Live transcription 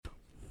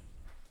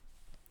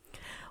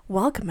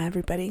Welcome,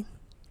 everybody,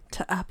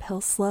 to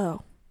Uphill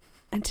Slow.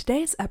 And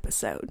today's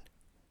episode,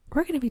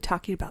 we're going to be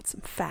talking about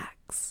some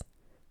facts.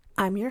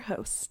 I'm your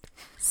host,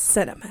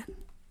 Cinnamon.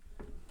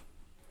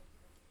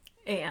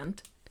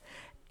 And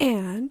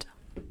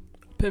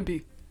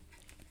Pimpy.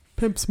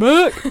 Pimp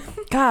Smack.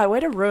 God,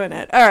 way to ruin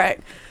it. All right.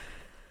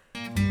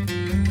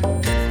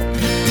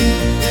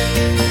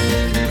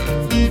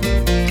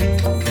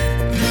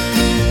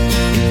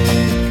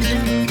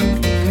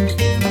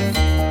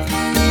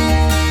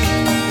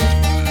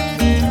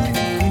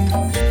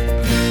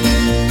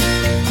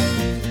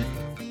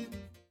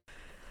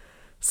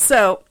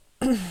 So,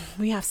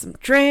 we have some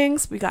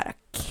drinks. We got a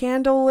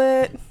candle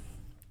lit.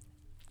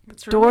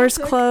 Doors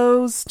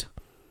closed.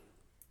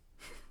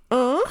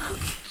 gosh.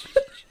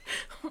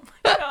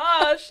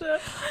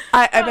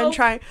 I've been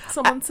trying.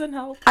 Someone send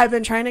help. I've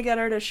been trying to get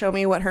her to show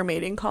me what her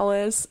mating call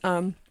is.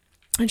 And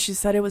she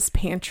said it was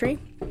pantry.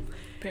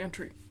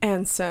 Pantry.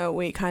 And so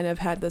we kind of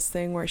had this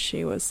thing where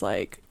she was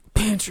like,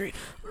 pantry,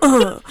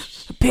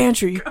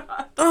 pantry,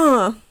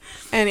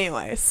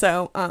 Anyway,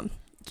 so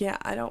yeah,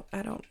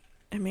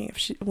 I mean, if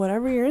she,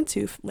 whatever you're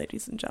into,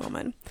 ladies and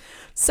gentlemen.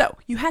 So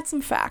you had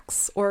some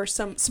facts or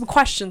some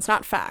questions,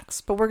 not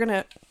facts, but we're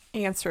gonna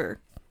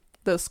answer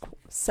those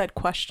said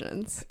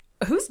questions.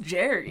 Who's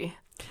Jerry?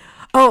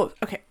 Oh,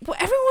 okay. Well,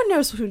 everyone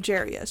knows who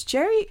Jerry is.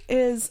 Jerry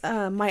is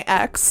my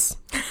ex.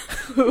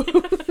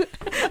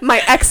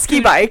 My ex ski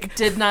bike.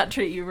 Did not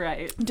treat you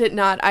right. Did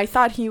not. I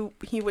thought he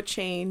would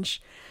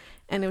change,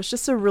 and it was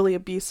just a really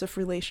abusive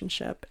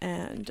relationship,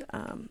 and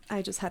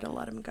I just had to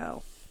let him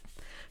go.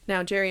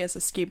 Now Jerry has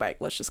a ski bike.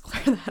 Let's just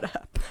clear that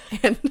up.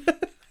 And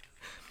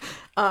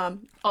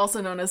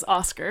also known as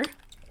Oscar.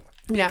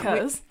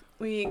 Because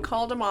we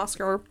called him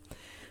Oscar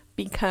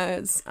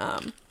because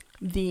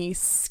the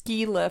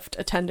ski lift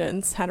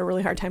attendants had a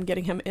really hard time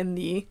getting him in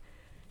the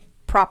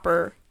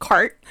proper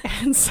cart,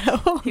 and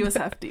so he was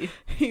hefty.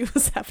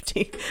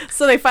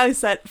 So they finally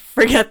said,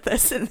 forget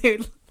this, and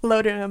they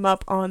loaded him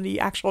up on the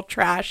actual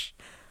trash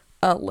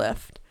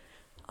lift.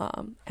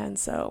 And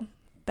so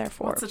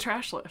therefore, what's a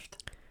trash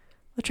lift?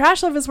 The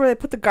trash lift is where they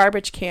put the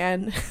garbage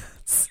can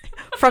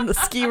from the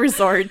ski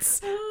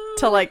resorts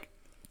to like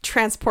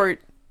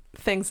transport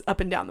things up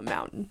and down the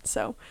mountain.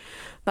 So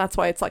that's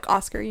why it's like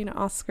Oscar,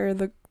 Oscar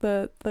the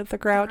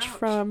Grouch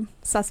from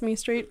Sesame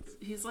Street.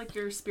 He's like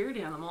your spirit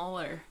animal,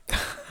 or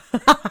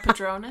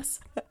Patronus.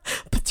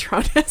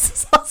 Patronus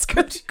is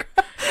Oscar.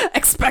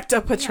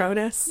 Expecto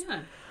Patronus.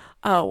 Yeah.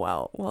 Oh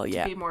well,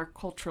 yeah. To be more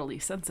culturally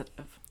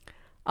sensitive.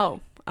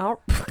 Oh,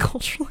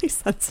 culturally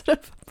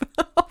sensitive.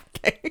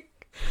 Okay.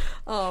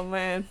 Oh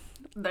man.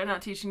 They're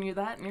not teaching you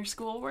that in your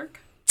schoolwork?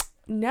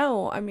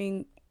 No, I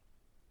mean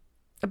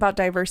about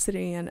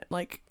diversity and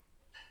like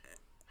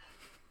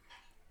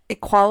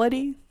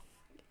equality,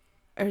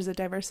 or is it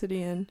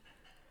diversity and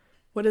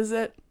what is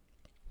it?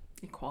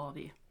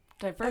 Equality,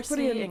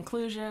 diversity,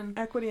 inclusion,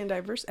 equity, and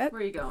diversity.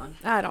 Where are you going?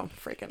 I don't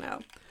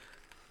freaking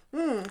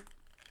know.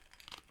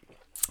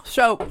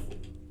 So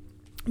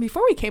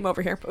before we came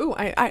over here,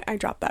 I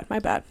dropped that. My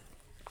bad.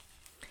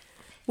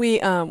 We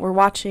were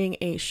watching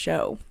a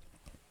show,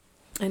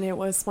 and it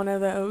was one of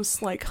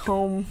those like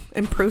home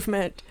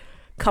improvement.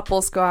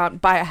 Couples go out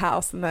and buy a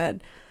house, and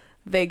then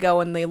they go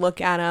and they look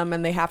at them,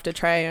 and they have to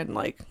try and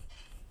like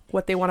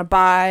what they want to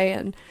buy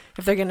and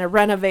if they're going to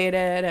renovate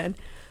it and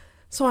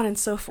so on and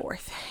so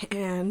forth.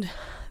 And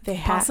they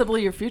have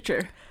possibly your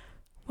future.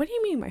 What do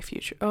you mean my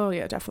future? Oh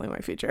yeah, definitely my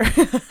future.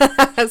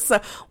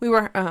 So we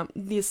were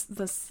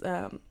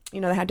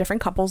they had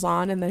different couples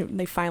on, and then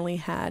they finally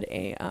had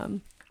a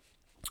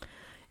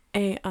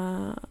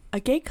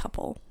gay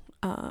couple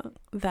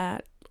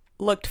that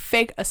looked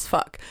fake as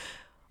fuck.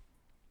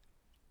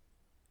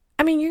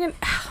 I mean, you're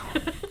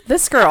gonna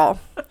this girl.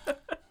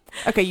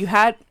 Okay, you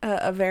had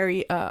a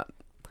very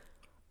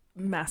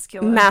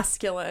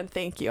masculine.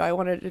 Thank you. I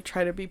wanted to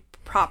try to be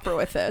proper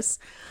with this.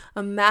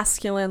 A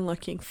masculine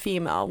looking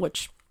female,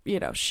 which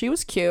she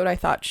was cute. I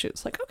thought she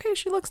was like, okay,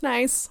 she looks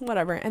nice,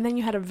 whatever. And then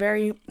you had a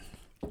very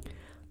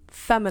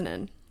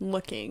feminine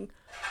looking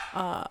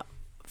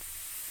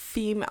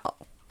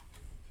female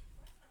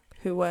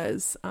who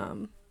was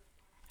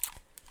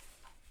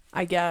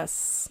I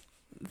guess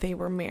they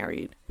were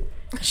married.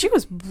 She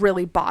was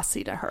really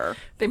bossy to her.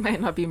 They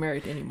might not be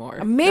married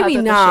anymore. Maybe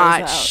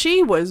not.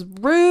 She was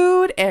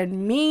rude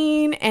and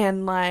mean,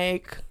 and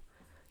like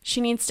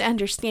she needs to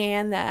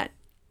understand that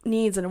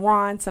needs and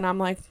wants. And I'm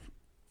like,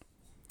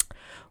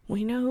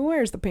 we know who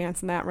wears the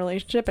pants in that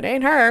relationship. It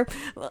ain't her.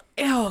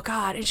 Oh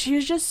God. And she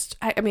was just,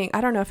 I mean,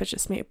 I don't know if it's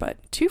just me, but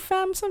too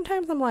femme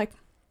sometimes I'm like,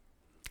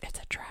 it's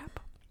a trap.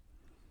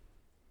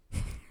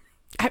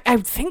 I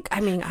think, I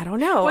mean, I don't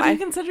know. What do you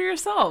consider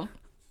yourself?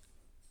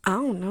 I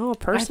don't know, a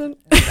person.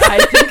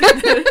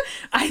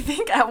 I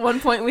think at one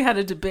point we had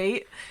a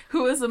debate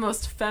who was the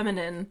most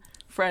feminine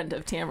friend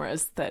of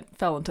Tamara's that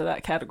fell into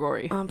that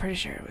category. I'm pretty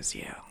sure it was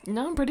you.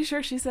 No, I'm pretty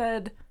sure she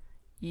said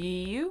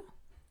you.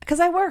 Because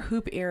I wear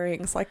hoop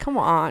earrings. Like, come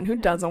on, who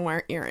doesn't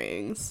wear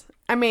earrings?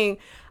 I mean,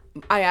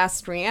 I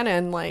asked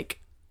Rhiannon, like,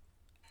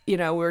 you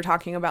know, we were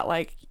talking about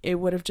like it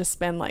would have just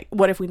been like,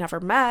 what if we never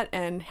met,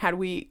 and had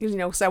we, you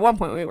know, because at one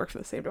point we worked for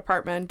the same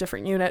department,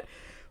 different unit,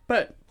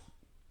 but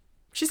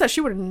she said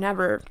she would have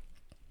never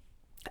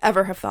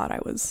ever have thought I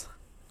was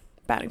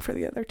batting for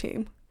the other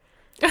team.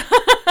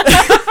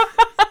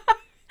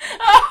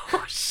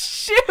 Oh,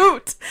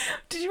 shoot.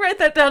 Did you write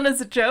that down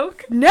as a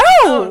joke? No.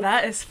 Oh,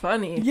 that is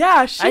funny.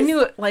 Yeah, I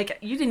knew it, like,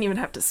 you didn't even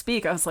have to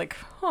speak. I was like,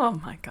 oh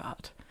my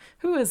God.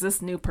 Who is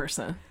this new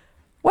person?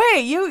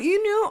 Wait, you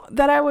knew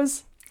that I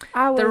was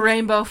The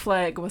rainbow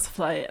flag was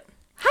flying.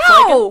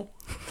 How?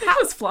 It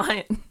was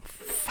flying.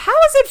 How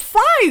is it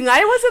flying?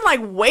 I wasn't like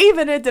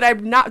waving it.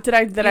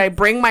 Did I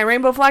bring my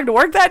rainbow flag to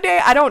work that day?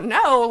 I don't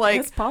know. Like,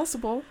 It's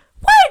possible.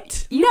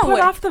 what? You no put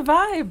way. off the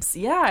vibes.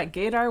 Yeah,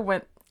 Gator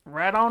went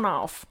right on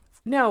off.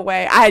 No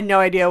way. I had no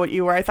idea what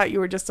you were. I thought you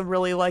were just a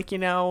really, like, you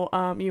know,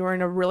 you were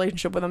in a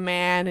relationship with a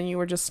man and you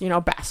were just, you know,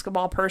 a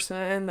basketball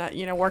person that,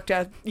 you know, worked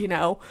at, you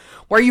know,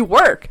 where you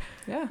work.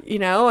 Yeah. You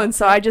know, and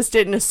so I just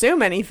didn't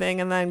assume anything.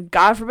 And then,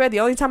 God forbid,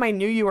 the only time I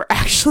knew you were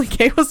actually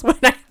gay was when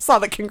I saw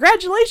the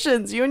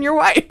congratulations, you and your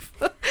wife.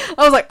 I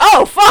was like,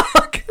 oh,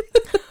 fuck.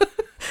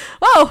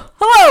 Oh,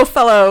 hello,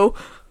 fellow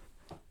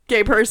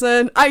gay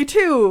person. I,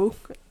 too,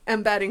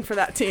 am batting for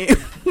that team.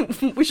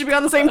 We should be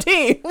on the same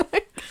team.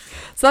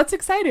 So that's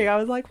exciting. I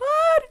was like,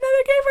 what?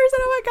 Another gay person?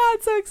 Oh my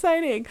God, so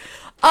exciting.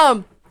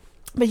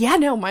 But yeah,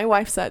 no, my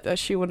wife said that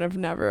she would have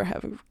never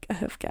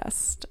have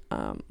guessed.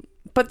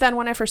 But then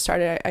when I first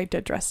started, I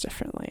did dress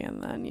differently.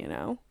 And then, you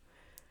know.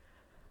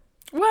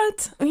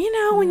 What? You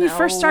know, when you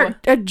first start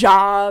a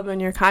job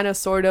and you're kind of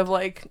sort of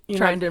like, you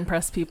Trying know. to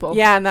impress people.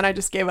 Yeah, and then I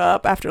just gave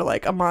up after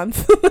like a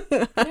month.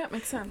 Yeah, it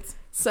makes sense.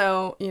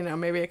 So, you know,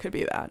 maybe it could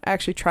be that. I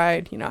actually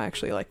tried, you know,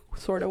 like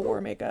sort of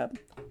wore makeup.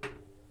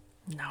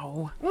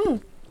 No.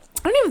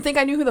 I don't even think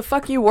I knew who the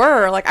fuck you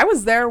were. Like, I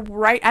was there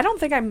I don't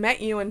think I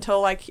met you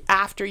until, like,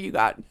 after you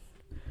got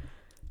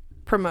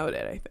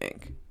promoted, I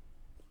think.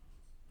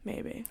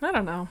 Maybe. I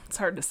don't know. It's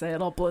hard to say.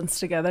 It all blends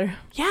together.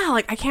 Yeah,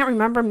 like, I can't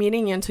remember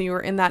meeting you until you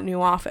were in that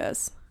new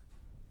office.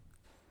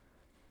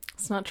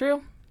 It's not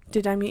true.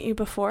 Did I meet you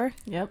before?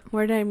 Yep.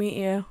 Where did I meet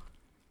you?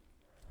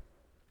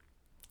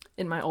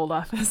 In my old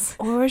office.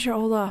 Where was your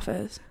old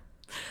office?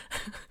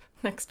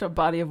 Next to a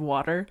body of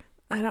water.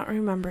 I don't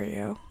remember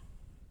you.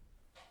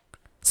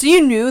 So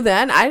you knew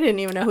then? I didn't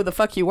even know who the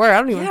fuck you were.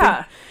 I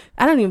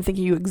don't even think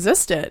you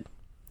existed.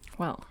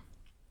 Well,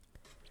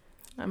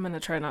 I'm gonna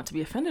try not to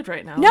be offended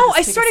right now. No, Just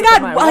I take a swear to sip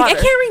of God, my like, I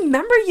water. can't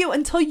remember you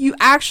until you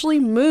actually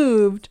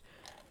moved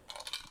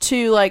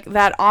to like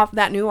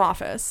that new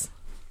office.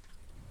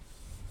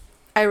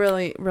 I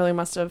really, really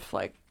must have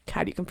like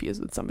had you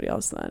confused with somebody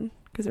else then,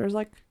 because there was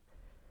like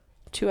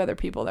 2 other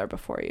people there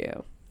before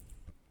you.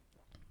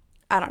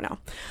 I don't know.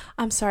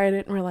 I'm sorry, I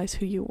didn't realize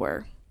who you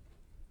were.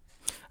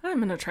 I'm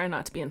gonna try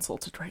not to be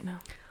insulted right now.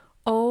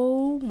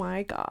 Oh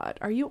my God,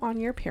 are you on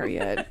your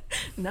period?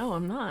 No,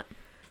 I'm not.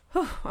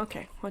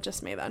 Okay, well,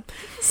 just me then.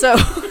 So,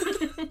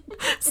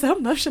 so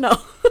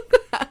emotional.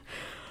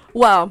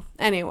 Well,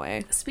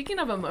 anyway. Speaking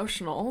of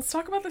emotional, let's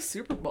talk about the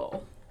Super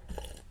Bowl.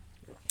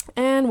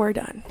 And we're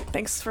done.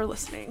 Thanks for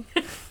listening.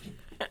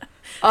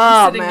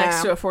 I'm sitting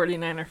next to a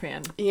 49er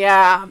fan.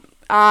 Yeah,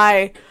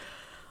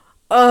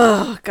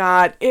 oh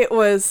God,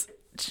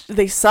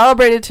 they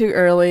celebrated too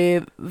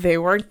early. They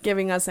weren't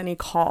giving us any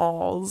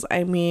calls.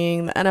 I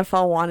mean, the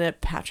NFL wanted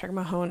Patrick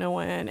Mahomes to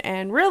win.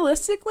 And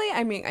realistically,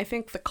 I mean, I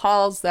think the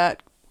calls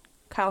that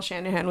Kyle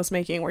Shanahan was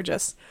making were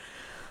just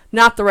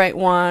not the right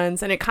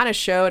ones. And it kind of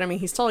showed. I mean,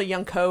 he's still a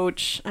young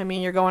coach. I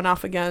mean, you're going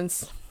off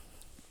against,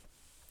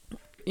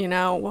 you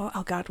know, well,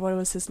 oh God, what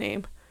was his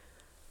name?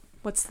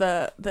 What's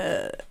the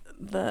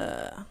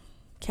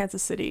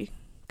Kansas City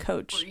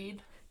coach?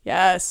 Reed.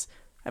 Yes.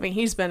 I mean,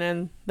 he's been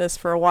in this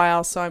for a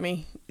while, so I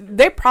mean,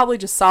 they probably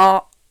just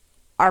saw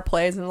our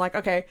plays and like,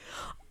 okay,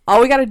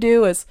 all we got to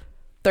do is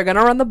they're going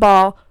to run the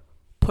ball,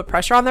 put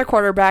pressure on their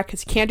quarterback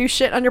because he can't do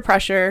shit under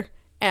pressure,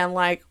 and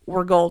like,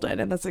 we're golden.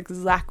 And that's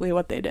exactly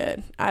what they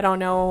did. I don't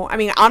know. I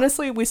mean,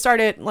 honestly, we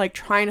started like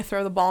trying to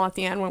throw the ball at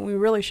the end when we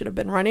really should have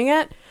been running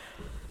it.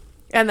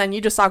 And then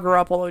you just saw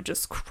Garoppolo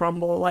just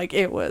crumble. Like,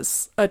 it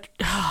was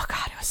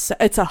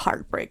it's a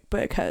heartbreak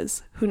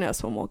because who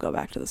knows when we'll go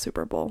back to the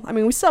Super Bowl. I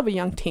mean, we still have a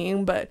young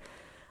team, but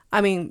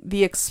I mean,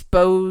 the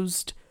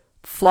exposed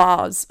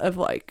flaws of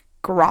like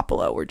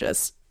Garoppolo were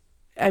just,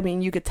 I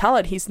mean, you could tell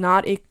it. He's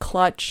not a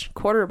clutch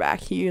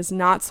quarterback. He is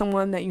not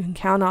someone that you can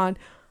count on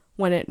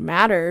when it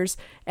matters.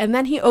 And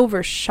then he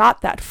overshot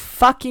that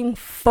fucking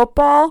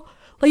football.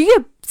 Like, you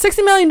get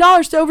 $60 million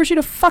to overshoot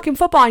a fucking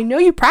football. I know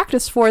you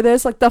practiced for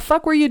this. Like, the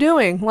fuck were you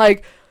doing?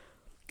 Like,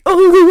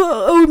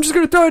 oh, I'm just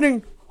going to throw it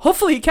in.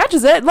 Hopefully he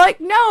catches it. Like,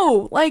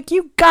 no. Like,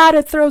 you got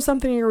to throw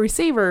something to your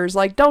receivers.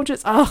 Like, don't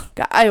just, oh,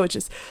 God, I would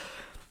just.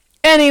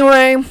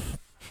 Anyway,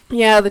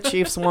 yeah, the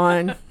Chiefs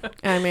won.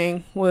 I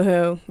mean,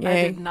 woohoo. Yay.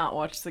 I did not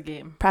watch the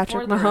game.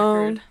 Patrick For the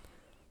Mahomes record.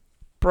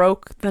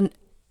 broke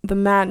the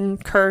Madden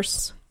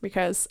curse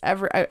because I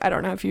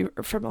don't know if you're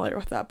familiar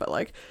with that, but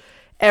like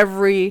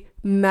every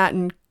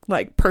Madden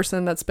like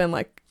person that's been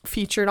like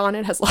featured on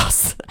it has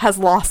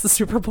lost the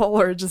Super Bowl,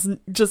 or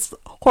just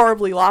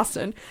horribly lost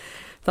it.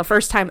 The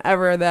first time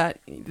ever that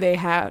they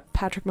had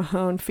Patrick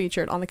Mahomes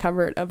featured on the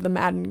cover of the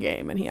Madden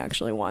game, and he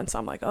actually won. So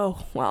I'm like,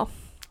 oh well,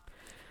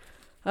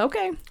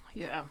 okay.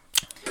 Yeah.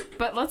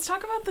 But let's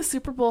talk about the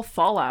Super Bowl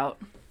fallout.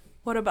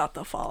 What about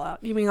the fallout?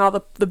 You mean all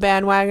the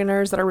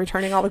bandwagoners that are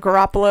returning all the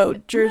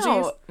Garoppolo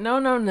jerseys?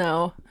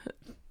 No.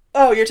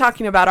 Oh, you're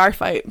talking about our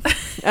fight.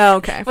 Oh,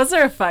 okay. Was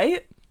there a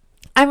fight?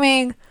 I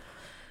mean,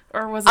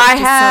 or was it I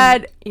just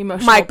had some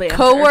emotional my banter?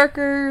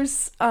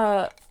 coworkers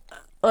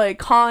like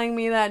calling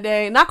me that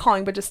day, not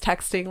calling but just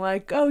texting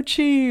like, "Go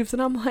Chiefs," and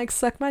I'm like,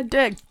 "Suck my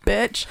dick,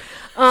 bitch."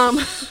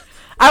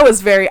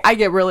 I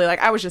get really like,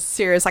 I was just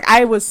serious. Like,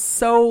 I was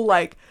so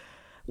like,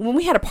 when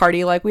we had a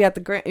party, like we had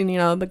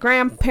the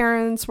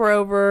grandparents were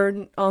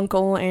over,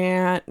 uncle,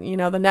 aunt,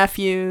 the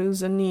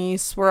nephews and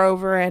niece were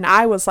over, and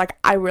I was like,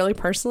 I really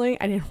personally,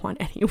 I didn't want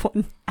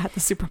anyone at the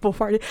Super Bowl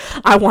party.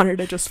 I wanted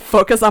to just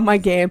focus on my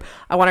game.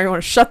 I want everyone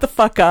to shut the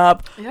fuck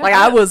up. Yeah. Like,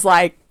 I was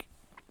like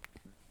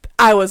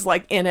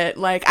in it.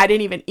 Like, I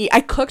didn't even eat.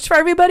 I cooked for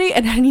everybody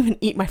and I didn't even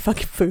eat my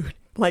fucking food.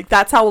 Like,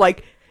 that's how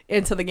like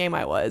into the game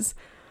I was.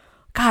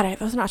 God,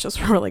 those nachos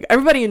were really good.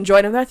 Everybody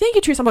enjoyed them. They're like, "Thank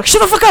you, Trees." I'm like,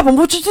 "Shut the fuck up." I'm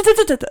like, "You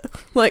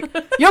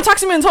don't talk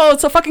to me until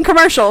it's a fucking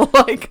commercial."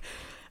 Like,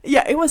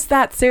 yeah, it was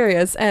that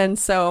serious. And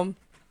so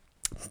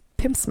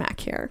Pimp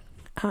Smack here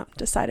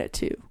decided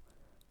to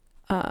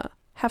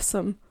have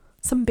some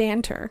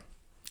banter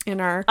in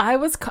our... I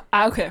was...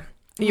 okay.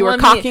 You were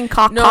cocking,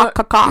 cock.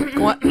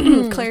 What?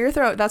 Clear your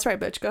throat. That's right,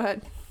 bitch. Go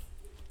ahead.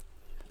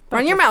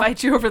 Run your mouth.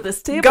 Fight you over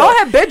this table. Go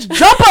ahead, bitch.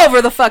 Jump over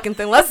the fucking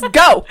thing. Let's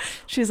go.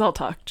 She's all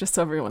talk, just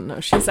so everyone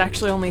knows. She's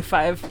actually only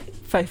 5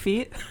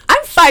 feet.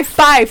 I'm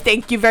 5'5".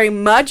 Thank you very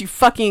much, you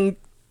fucking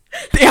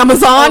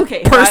Amazon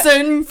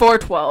person.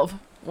 4'12".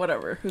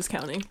 Whatever. Who's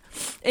counting?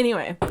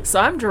 Anyway, so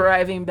I'm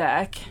driving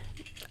back,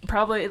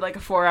 probably like a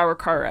 4-hour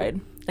car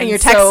ride. And you're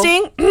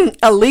texting?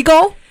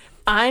 Illegal?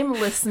 I'm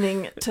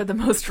listening to the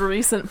most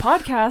recent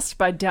podcast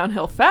by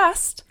Downhill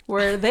Fast,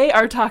 where they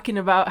are talking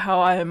about how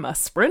I'm a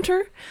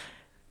sprinter,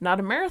 not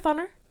a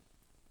marathoner,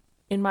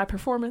 in my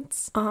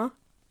performance.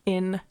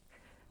 In,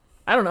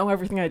 I don't know,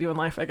 everything I do in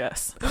life, I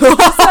guess. So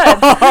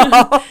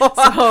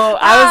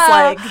I was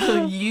like,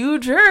 you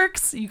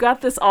jerks, you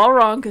got this all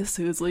wrong, because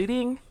who's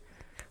leading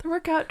the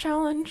workout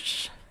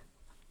challenge?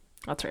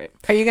 That's right.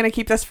 Are you going to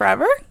keep this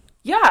forever?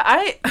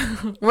 Yeah,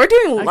 we're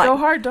doing I go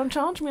hard. Don't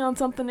challenge me on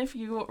something if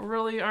you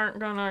really aren't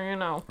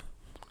gonna,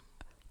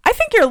 I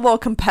think you're a little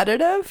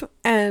competitive,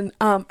 and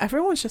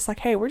everyone's just like,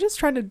 hey, we're just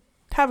trying to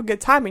have a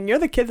good time, and you're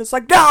the kid that's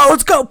like, no,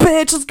 let's go,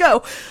 bitch, let's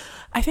go.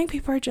 I think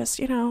people are just,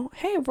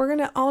 hey, we're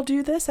gonna all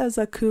do this as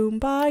a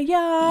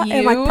kumbaya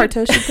and like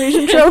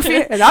participation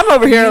trophy, and I'm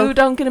over here. You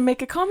don't get to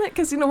make a comment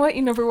because you know what?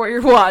 You never wear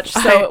your watch.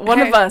 So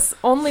of us,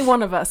 only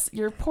one of us,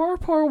 your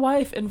poor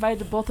wife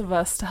invited both of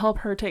us to help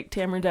her take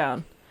Tamara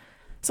down.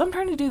 So I'm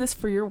trying to do this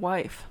for your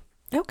wife.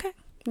 Okay,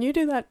 you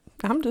do that.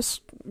 I'm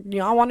just,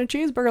 y'all want a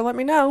cheeseburger? Let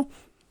me know.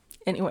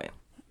 Anyway.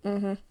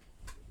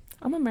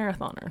 I'm a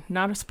marathoner,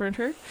 not a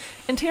sprinter.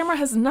 And Tamara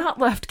has not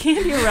left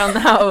candy around the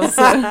house.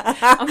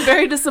 I'm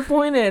very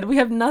disappointed. We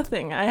have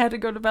nothing. I had to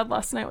go to bed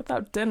last night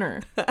without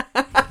dinner. What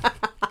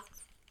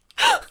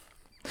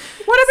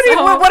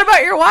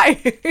about your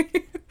wife?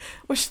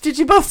 Did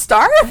you both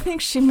starve? I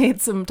think she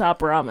made some top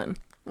ramen.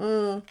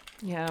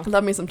 Yeah.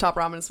 Love me some top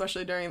ramen,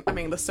 especially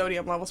the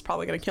sodium level's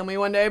probably going to kill me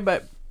one day,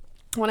 but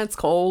when it's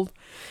cold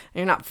and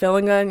you're not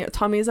feeling good and your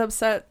tummy's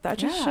upset, that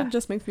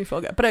just makes me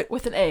feel good. But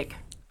with an egg.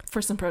 For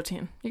some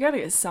protein. You gotta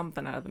get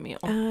something out of the meal.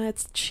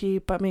 It's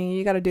cheap. I mean,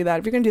 you gotta do that.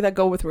 If you're gonna do that,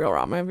 go with real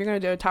ramen. If you're gonna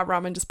do a top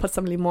ramen, just put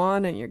some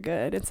limon and you're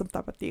good. And some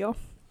tapatio.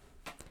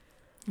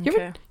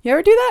 Okay. You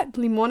ever do that?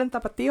 Limon and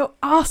tapatio?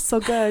 Oh, so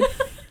good.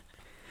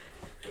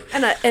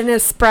 and a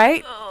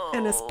Sprite. Oh.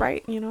 And a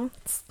Sprite,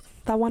 it's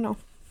that one.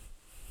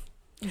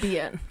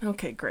 Bien.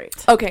 Okay,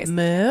 great. Okay.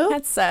 Moo?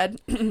 That said.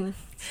 Moo.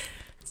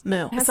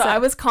 So I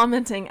was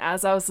commenting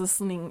as I was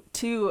listening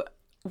to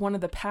one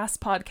of the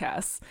past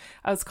podcasts.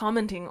 I was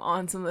commenting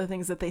on some of the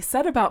things that they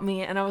said about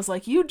me, and I was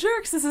like, you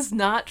jerks, this is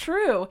not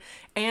true.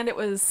 And it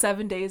was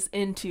 7 days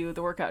into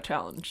the workout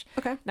challenge.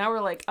 Okay. Now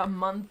we're like a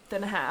month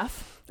and a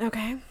half.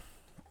 Okay.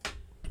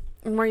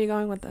 And where are you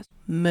going with this?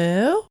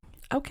 Moo?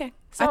 Okay.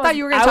 So I thought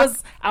you were going to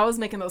I was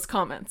making those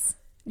comments.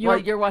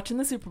 You're watching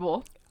the Super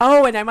Bowl.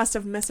 Oh, and I must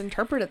have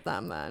misinterpreted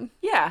them then.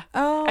 Yeah.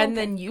 Oh. And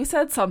then you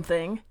said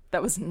something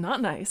that was not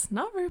nice,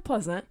 not very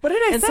pleasant. What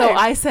did I say? And so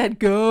I said,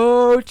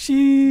 go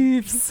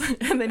Chiefs.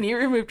 And then you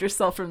removed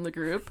yourself from the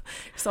group.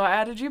 So I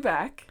added you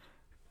back.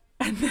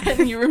 And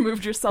then you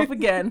removed yourself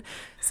again.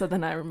 So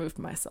then I removed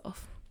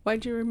myself.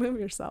 Why'd you remove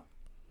yourself?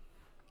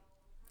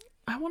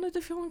 I wanted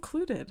to feel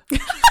included.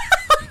 And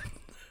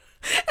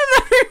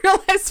then we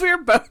realized we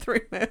were both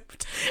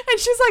removed. And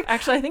she's like...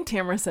 Actually, I think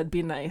Tamara said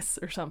be nice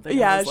or something.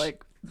 Yeah. I was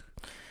like...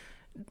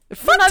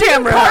 Fuck Not even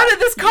Tamara. part of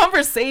this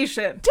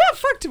conversation. Yeah,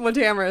 fuck what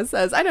Tamara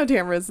says. I know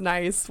Tamara's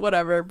nice,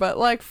 whatever, but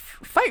like,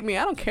 fight me.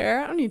 I don't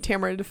care. I don't need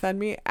Tamara to defend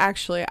me.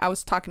 Actually, I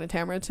was talking to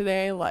Tamara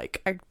today.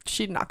 Like,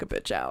 she'd knock a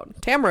bitch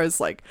out. Tamara's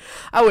like,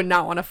 I would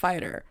not want to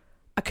fight her.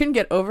 I couldn't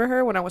get over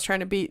her when I was trying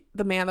to beat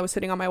the man that was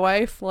hitting on my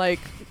wife, like,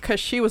 because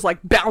she was like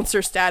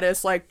bouncer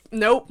status. Like,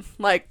 nope.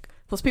 Like,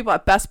 those people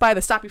at Best Buy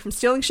that stop you from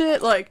stealing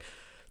shit. Like,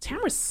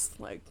 Tamara's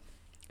like,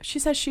 she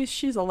says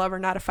she's a lover,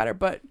 not a fighter,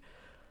 but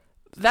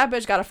that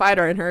bitch got a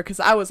fighter in her, because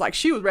I was like,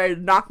 she was ready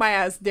to knock my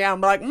ass down,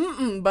 but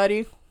like,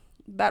 buddy,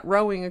 that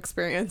rowing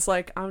experience,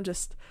 like, I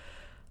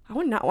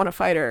would not want to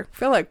fight her. I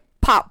feel like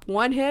pop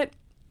one hit,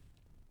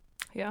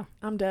 Yeah.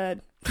 I'm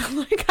dead.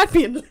 Like, I'd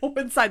be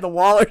inside the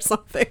wall or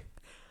something.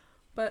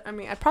 But I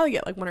mean, I'd probably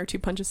get like 1 or 2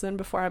 punches in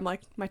before I'm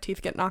like, my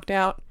teeth get knocked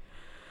out.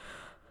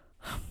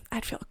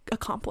 I'd feel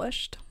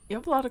accomplished. You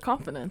have a lot of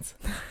confidence.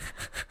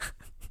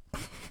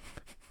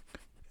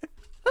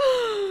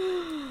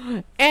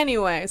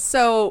 Anyway,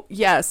 so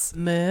yes,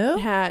 Moo?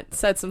 had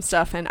said some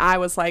stuff, and I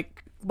was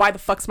like, why the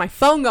fuck's my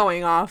phone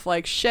going off?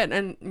 Like, shit.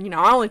 And you know,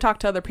 I only talk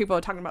to other people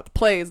talking about the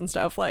plays and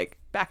stuff, like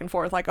back and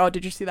forth, like, oh,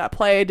 did you see that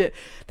play? They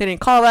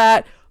didn't call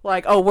that.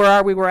 Like, oh, where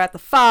are we? We're at the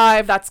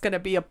 5. That's gonna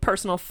be a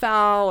personal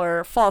foul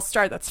or false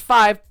start. That's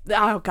 5.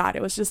 Oh god,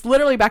 it was just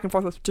literally back and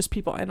forth with just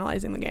people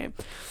analyzing the game.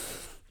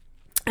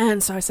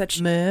 And so I said,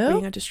 Moo?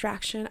 being a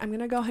distraction, I'm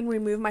gonna go ahead and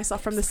remove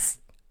myself from this.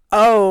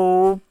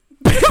 Oh,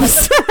 Pimp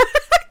Smack.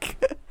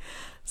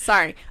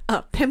 Sorry,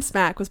 Pimp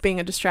Smack was being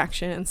a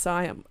distraction, and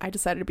so I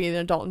decided to be an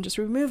adult and just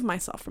remove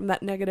myself from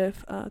that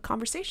negative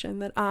conversation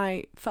that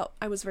I felt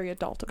I was very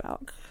adult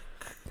about.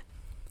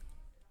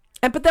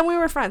 But then we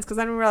were friends, because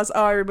then we realized,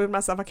 oh, I removed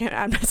myself, I can't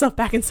add myself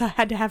back, and so I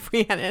had to have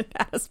Rhiannon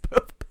add us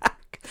both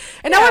back.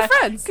 And now we're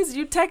friends. Because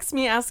you text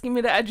me asking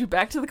me to add you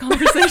back to the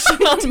conversation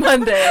on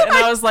Monday, and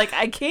I was like,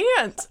 I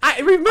can't.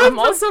 I'm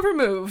also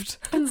removed.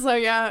 And so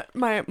yeah,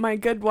 my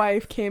good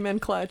wife came in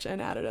clutch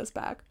and added us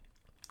back.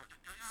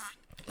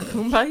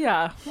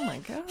 Kumbaya. Oh my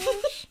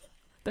gosh.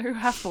 They're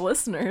half the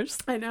listeners.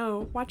 I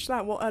know. Watch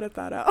that. We'll edit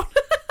that out.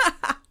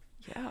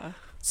 Yeah.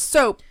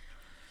 So,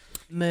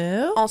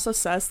 Moo? also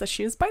says that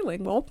she is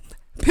bilingual.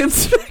 Pimp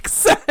Smack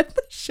said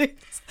that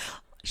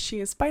she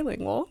is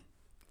bilingual.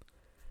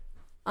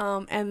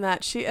 And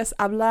that she es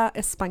habla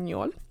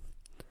español.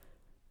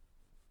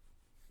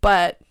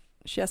 But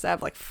she has to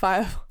have like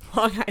 5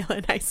 Long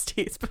Island iced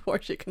teas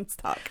before she can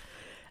talk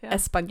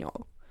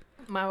español.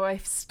 My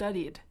wife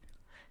studied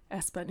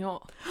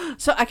Espanol.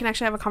 So I can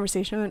actually have a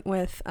conversation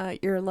with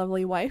your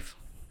lovely wife,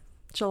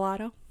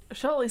 Gelato.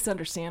 She'll at least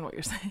understand what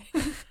you're saying.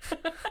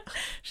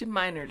 She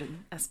minored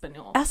in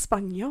Espanol.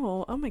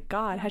 Espanol. Oh my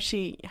god. Has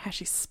she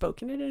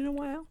spoken it in a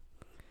while?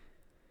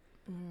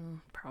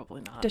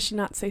 Probably not. Does she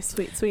not say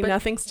sweet But-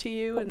 nothings to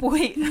you? And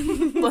Wait,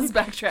 let's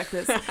backtrack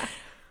this.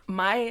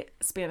 My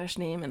Spanish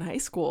name in high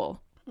school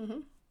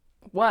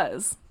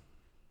was,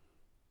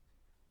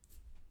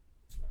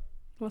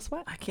 what's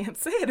what? I can't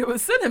say it, it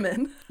was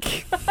cinnamon.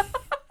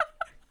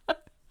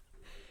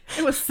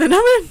 It was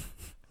cinnamon?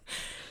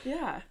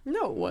 Yeah.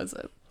 No, it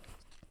wasn't.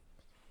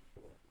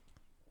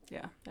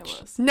 Yeah, it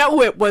was.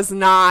 No, it was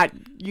not.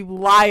 You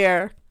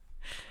liar.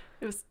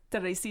 It was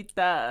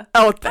Teresita.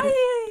 Oh,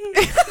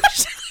 Ay.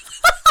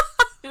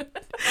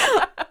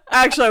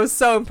 actually, I was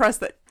so impressed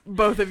that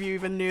both of you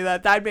even knew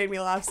that. That made me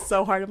laugh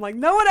so hard. I'm like,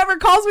 no one ever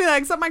calls me that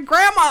except my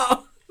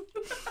grandma.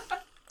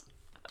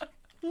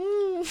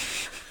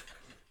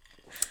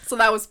 So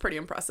that was pretty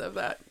impressive.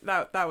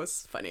 That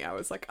was funny. I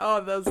was like,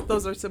 oh,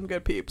 those are some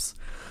good peeps.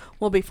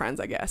 We'll be friends,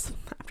 I guess.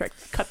 After I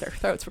cut their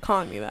throats for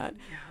calling me that.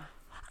 Yeah.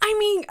 I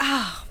mean,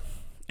 I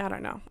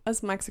don't know.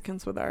 Us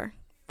Mexicans with our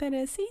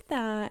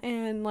Teresita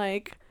and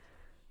like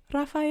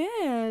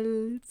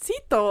Rafael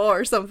Cito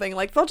or something,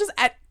 like they'll just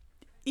add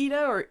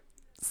Ida or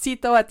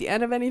Cito at the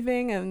end of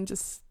anything and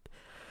just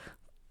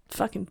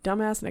fucking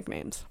dumbass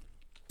nicknames.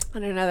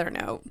 On another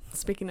note,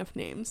 speaking of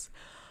names,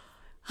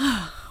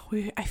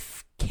 I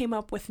came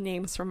up with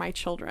names for my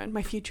children,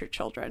 my future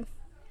children.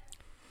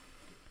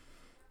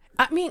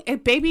 I mean,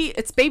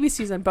 it's baby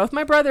season. Both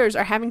my brothers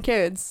are having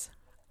kids.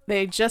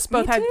 They just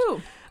both Me had.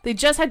 too. They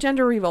just had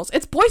gender reveals.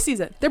 It's boy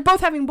season. They're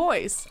both having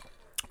boys.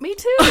 Me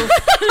too.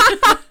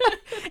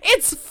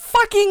 It's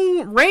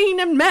fucking rain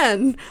and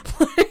men.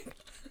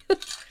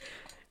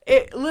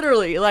 It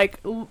literally, like,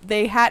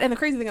 they had, and the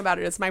crazy thing about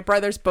it is my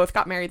brothers both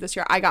got married this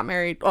year. I got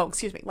married,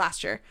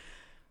 last year.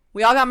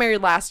 We all got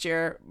married last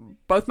year.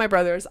 Both my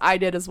brothers. I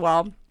did as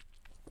well.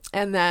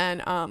 And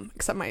then,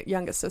 except my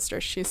youngest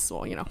sister, she's,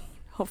 well, you know,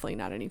 hopefully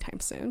not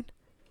anytime soon.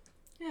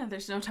 Yeah,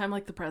 there's no time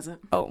like the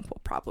present. Oh,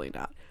 well, probably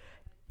not.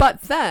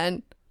 But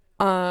then,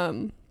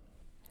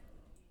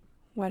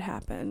 what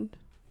happened?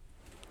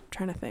 I'm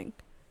trying to think.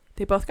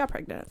 They both got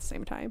pregnant at the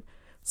same time.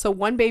 So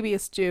one baby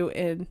is due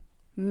in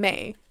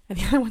May, and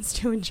the other one's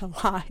due in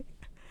July.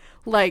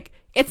 Like,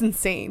 it's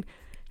insane.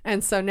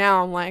 And so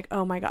now I'm like,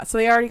 oh my God. So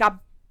they already got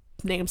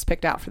names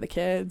picked out for the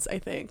kids, I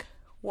think.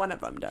 One of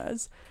them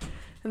does.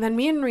 And then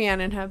me and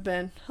Rhiannon have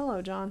been,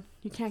 hello, John.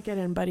 You can't get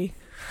in, buddy.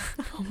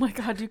 Oh my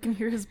God, you can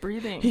hear his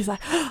breathing. He's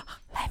like,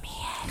 let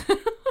Let me in.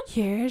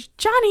 Here's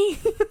Johnny.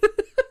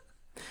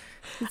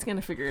 He's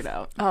gonna figure it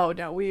out. Oh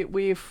no,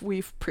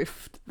 we've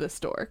proofed this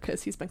door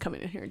because he's been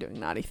coming in here doing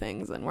naughty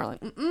things, and we're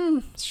like,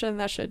 shutting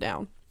that shit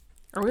down.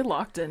 Are we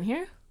locked in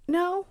here?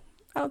 No,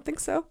 I don't think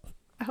so.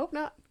 I hope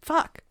not.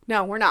 Fuck.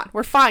 No, we're not.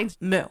 We're fine.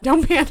 No.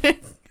 Don't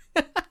panic.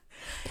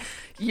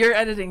 You're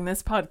editing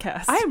this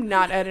podcast. I am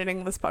not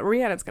editing this pod.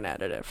 Rhiannon's gonna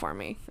edit it for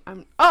me.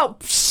 Oh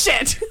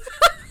shit.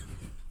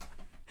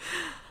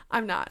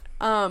 I'm not.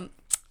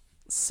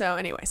 So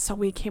anyway, so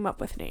we came up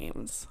with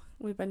names.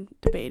 We've been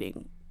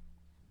debating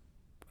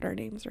what our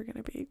names are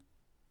gonna be,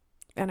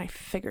 and I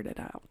figured it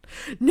out.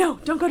 No,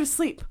 don't go to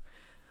sleep.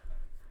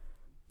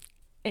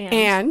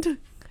 And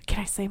can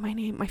I say my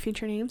name, my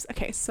future names?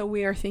 Okay, so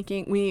we are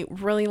thinking, we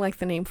really like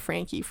the name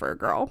Frankie for a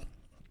girl,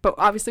 but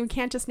obviously we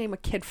can't just name a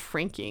kid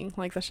Frankie.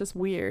 Like, that's just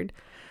weird.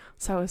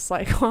 So I was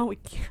like, well, we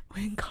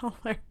can call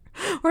her.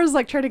 Or I was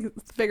like trying to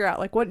figure out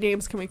like what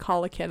names can we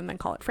call a kid and then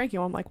call it Frankie.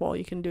 Well, I'm like, well,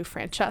 you can do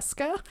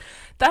Francesca.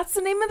 That's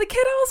the name of the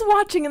kid I was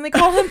watching, and they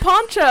call him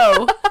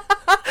Poncho.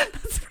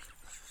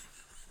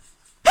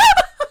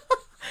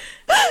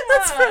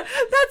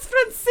 That's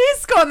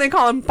Francisco, and they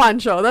call him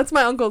Pancho. That's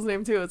my uncle's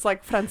name too. It's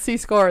like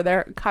Francisco, or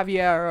they're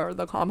Javier, or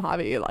they'll call him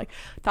Javi. Like,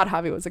 thought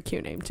Javi was a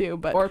cute name too,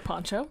 but Or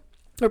Poncho.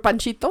 or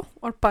Panchito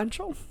or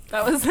Pancho.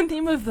 That was the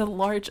name of the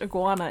large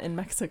iguana in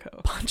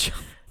Mexico. Pancho.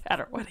 At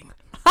our wedding.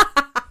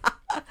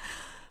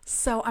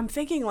 So I'm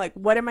thinking, like,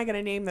 what am I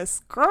gonna name this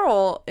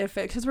girl?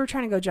 Because we're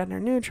trying to go gender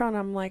neutral, and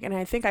I'm like, and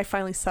I think I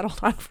finally settled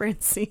on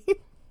Francine,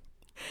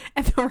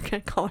 and then we're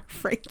gonna call her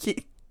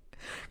Frankie,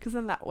 because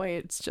then that way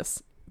it's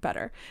just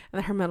better. And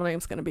then her middle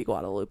name's gonna be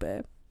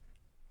Guadalupe,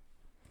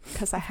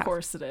 because I have. Of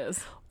course it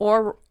is.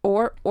 Or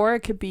it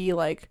could be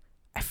like,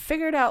 I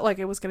figured out like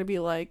it was gonna be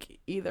like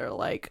either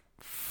like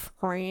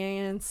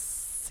Francine,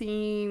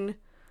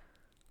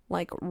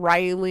 like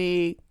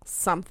Riley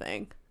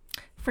something.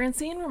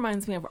 Francine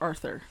reminds me of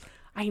Arthur,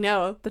 I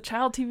know. the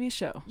child TV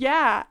show.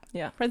 Yeah.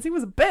 Yeah. Francine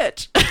was a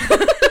bitch.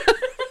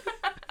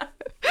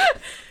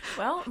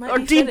 Well, it might Or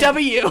be fitting.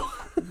 DW.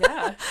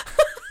 Yeah.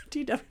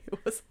 DW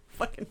was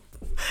fucking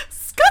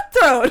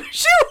cutthroat.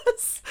 She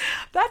was.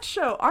 That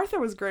show, Arthur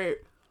was great.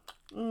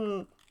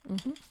 And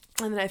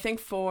then I think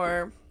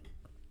for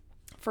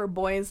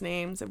boys'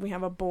 names, if we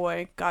have a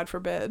boy, God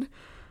forbid,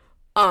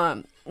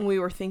 we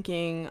were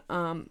thinking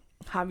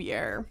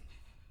Javier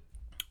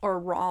or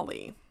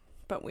Raleigh,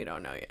 but we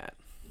don't know yet.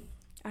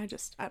 I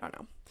don't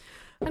know.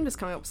 I'm just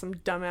coming up with some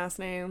dumbass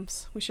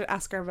names. We should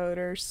ask our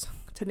voters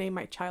to name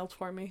my child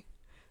for me.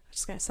 It's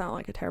just gonna sound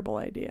like a terrible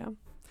idea.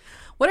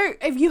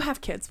 If you have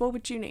kids, what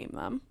would you name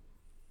them?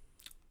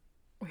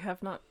 We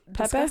have not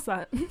Pepe? discussed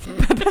that.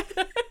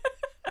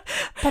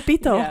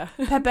 Pepito. Yeah.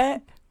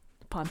 Pepe.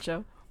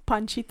 Poncho.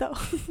 Panchito.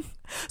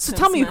 So Pimp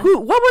tell me, Smack.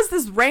 what was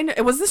this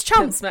random? Was this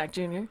child? Pimp Smack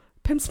Jr.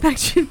 Pimp Smack,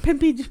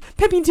 Pimpy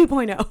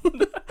 2.0.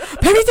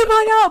 Pimpy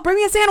 2.0, bring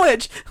me a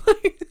sandwich.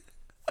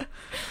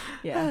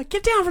 Yeah.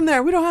 Get down from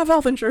there. We don't have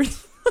health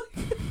insurance.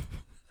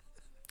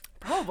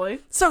 Probably.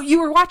 So you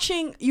were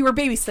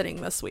babysitting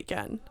this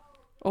weekend,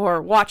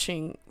 or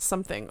watching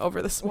something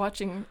over this.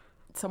 Watching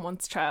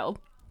someone's child.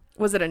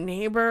 Was it a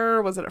neighbor?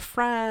 Was it a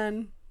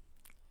friend?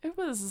 It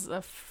was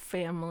a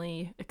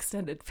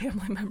extended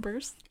family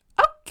members.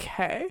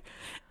 Okay.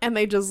 And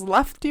they just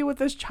left you with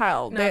this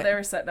child. No, they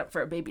were setting up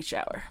for a baby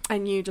shower.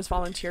 And you just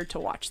volunteered to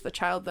watch the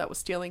child that was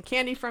stealing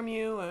candy from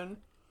you. And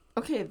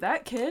Okay,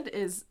 that kid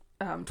is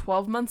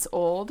 12 months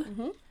old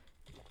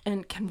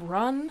and can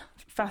run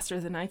faster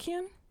than I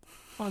can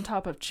on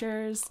top of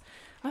chairs.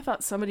 I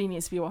thought somebody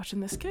needs to be watching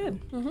this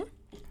kid.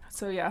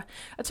 So yeah,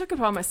 I took it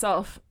upon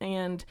myself,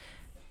 and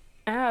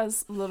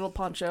as little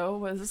Poncho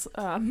was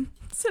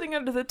sitting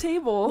under the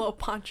table, little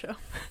Pancho.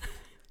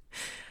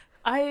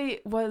 I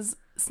was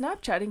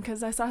Snapchatting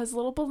because I saw his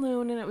little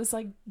balloon and it was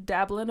like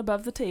dabbling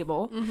above the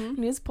table, and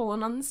he was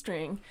pulling on the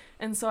string.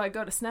 And so I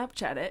go to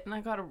Snapchat it, and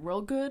I got a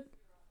real good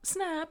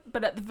snap,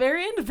 but at the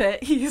very end of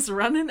it, he's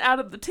running out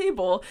of the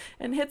table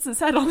and hits his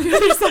head on the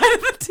other side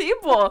of the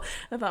table.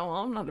 I thought, well,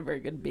 I'm not a very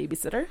good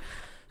babysitter,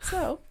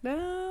 so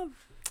No.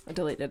 I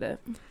deleted it.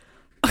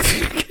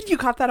 You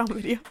caught that on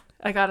video.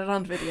 I got it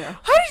on video.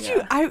 How did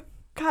you? I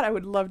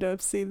would love to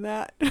have seen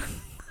that.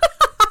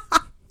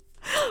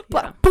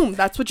 But Yeah. boom,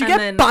 that's what you And get,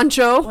 then,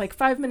 Pancho. Like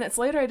 5 minutes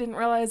later, I didn't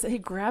realize that he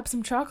grabbed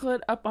some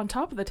chocolate up on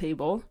top of the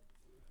table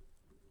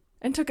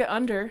and took it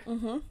under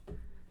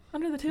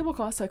the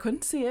tablecloth, so I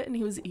couldn't see it, and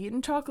he was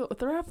eating chocolate with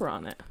the wrapper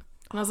on it.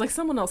 And I was like,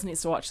 someone else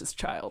needs to watch this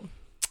child.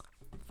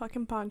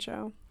 Fucking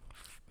Pancho.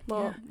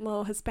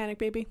 Little Hispanic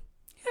baby.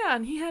 Yeah,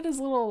 and he had his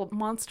little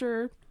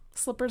monster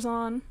slippers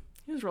on.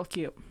 He was real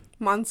cute.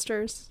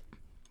 Monsters.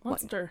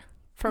 Monster.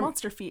 From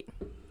Monster feet.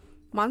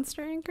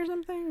 Monster Inc. or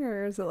something?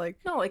 Or is it like...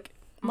 No, like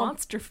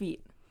monster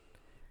feet.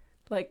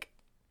 Like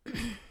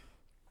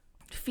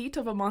feet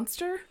of a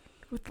monster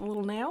with the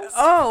little nails.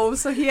 Oh,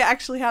 so he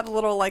actually had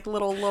little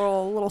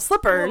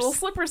slippers. Little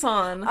slippers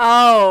on.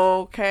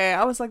 Oh, okay.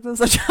 I was like,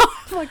 this is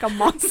like a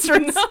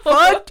monster's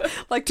foot.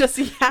 Like, does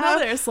he No, have?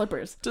 they're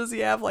slippers. Does he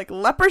have like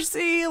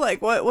leprosy?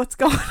 Like, what's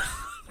going on?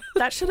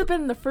 That should have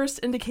been the first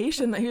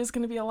indication that he was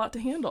going to be a lot to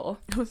handle.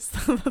 It was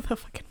the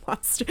fucking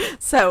monster.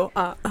 So,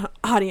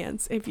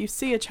 audience, if you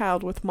see a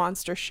child with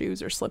monster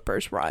shoes or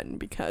slippers, run,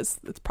 because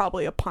it's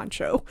probably a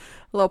Pancho,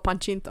 a little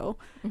Panchinto,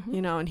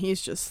 and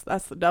he's just,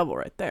 that's the devil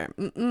right there.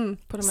 Mm-mm.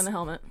 Put him in a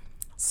helmet.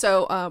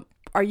 So,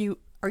 are you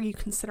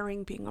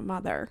considering being a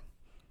mother?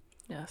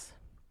 Yes.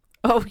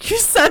 Oh, you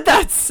said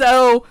that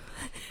so.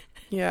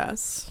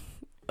 Yes.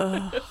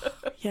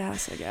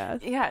 Yes, I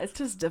guess. Yeah, it's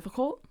just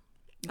difficult.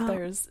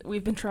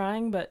 We've been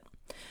trying, but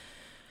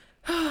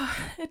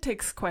it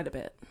takes quite a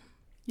bit.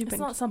 It's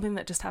not something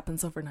that just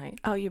happens overnight.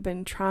 Oh, you've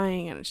been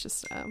trying, and it's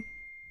just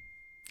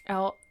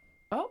Oh,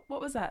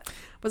 what was that?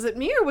 Was it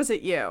me or was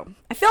it you?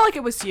 I feel like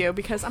it was you,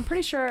 because I'm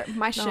pretty sure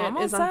my shit I'm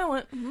on is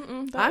silent.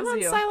 I'm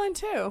on silent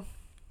too.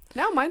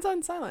 No, mine's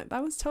on silent.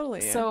 That was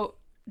totally you. So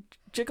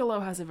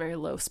Gigolo has a very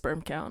low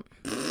sperm count.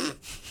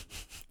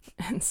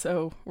 And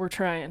so we're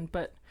trying,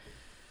 but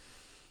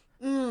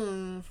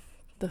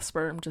the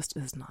sperm just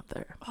is not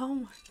there. Oh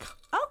my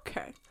god.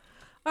 Okay.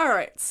 All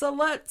right. So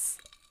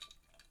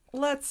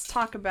let's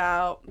talk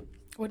about,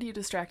 what are you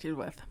distracted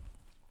with?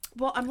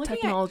 Well, I'm looking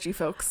technology,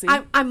 folks. See?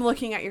 I'm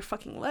looking at your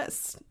fucking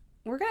list.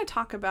 We're going to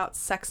talk about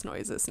sex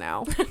noises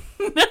now.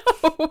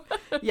 No.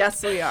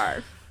 Yes, we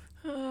are.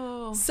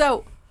 Oh.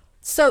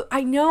 So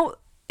I know,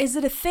 is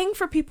it a thing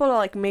for people to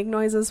like make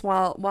noises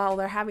while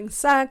they're having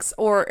sex,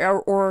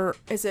 or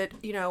is it,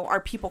 are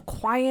people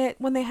quiet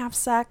when they have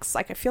sex?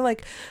 Like, I feel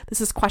like this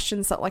is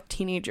questions that like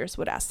teenagers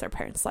would ask their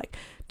parents, like,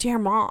 dear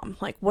mom,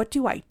 like, what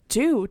do I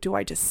do? Do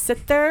I just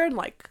sit there and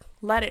like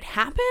let it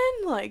happen?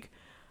 Like,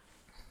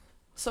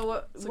 so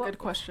what? It's a good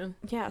question.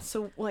 Yeah.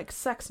 So like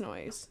sex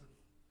noise.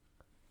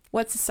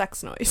 What's a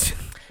sex noise?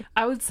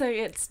 I would say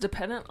it's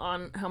dependent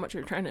on how much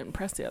you're trying to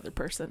impress the other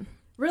person.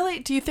 Really?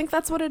 Do you think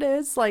that's what it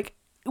is? Like,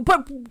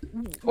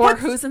 or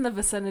who's in the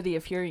vicinity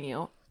of hearing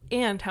you,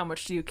 and how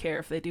much do you care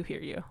if they do hear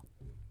you?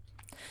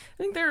 I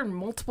think there are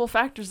multiple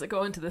factors that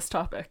go into this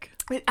topic.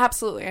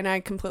 Absolutely, and I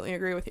completely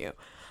agree with you.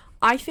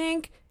 I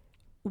think,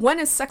 when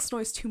is sex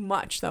noise too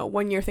much, though?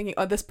 When you're thinking,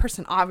 oh, this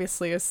person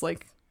obviously is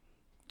like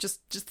just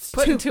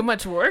putting too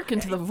much work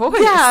into the voice.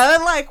 Yeah,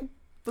 like,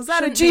 was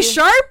that a G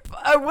sharp?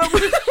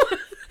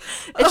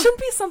 It shouldn't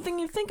be something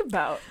you think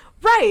about.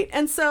 Right,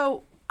 and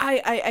so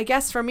I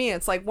guess for me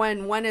it's like,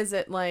 when is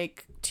it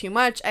like too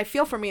much? I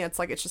feel for me it's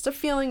like, it's just a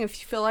feeling.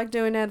 If you feel like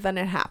doing it, then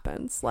it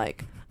happens.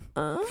 Like,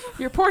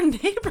 your poor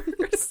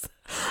neighbors.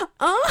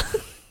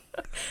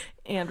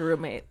 And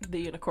roommate, the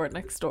unicorn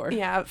next door.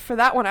 Yeah, for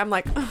that one I'm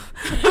like,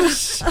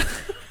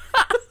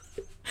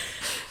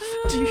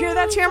 do you hear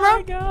that, Tamara? Oh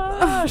my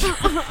gosh.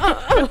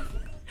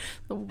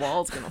 The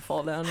wall's gonna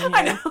fall down here.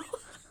 I know.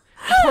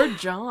 Poor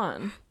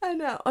John. I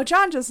know. Oh,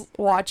 John just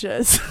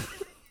watches.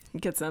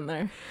 Gets in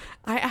there.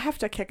 I have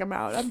to kick him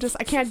out. I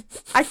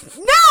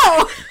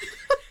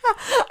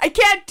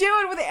can't do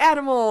it with the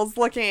animals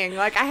looking.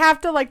 Like, I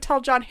have to like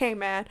tell John, hey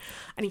man,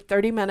 I need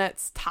 30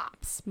 minutes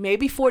tops.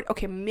 Maybe 40.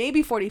 Okay,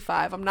 maybe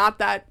 45.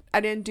 I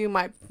didn't do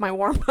my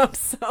warm up,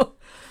 so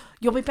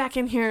you'll be back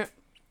in here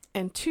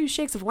in 2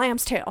 shakes of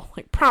lamb's tail.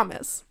 Like,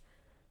 promise.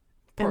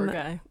 Poor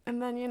guy.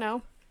 And then,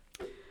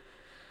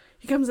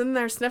 he comes in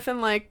there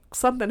sniffing like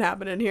something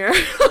happened in here.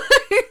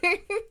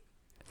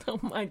 Oh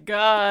my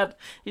god.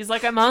 He's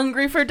like, I'm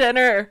hungry for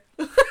dinner.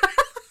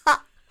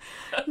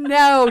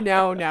 No.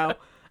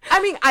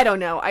 I mean, I don't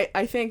know.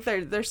 I think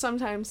there's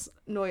sometimes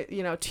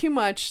too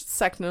much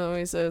sex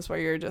noises where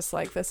you're just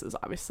like, this is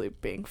obviously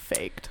being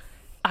faked.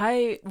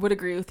 I would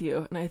agree with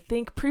you. And I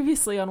think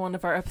previously on one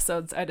of our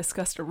episodes, I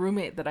discussed a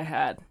roommate that I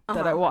had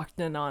that I walked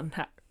in on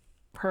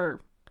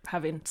her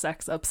having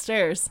sex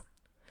upstairs.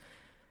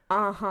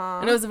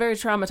 And it was a very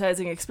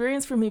traumatizing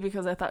experience for me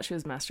because I thought she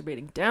was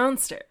masturbating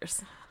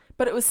downstairs.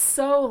 But it was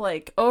so,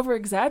 like,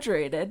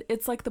 over-exaggerated.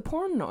 It's like the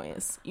porn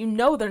noise.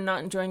 They're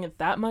not enjoying it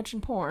that much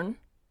in porn.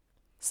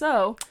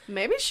 So...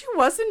 maybe she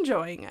was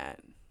enjoying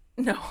it.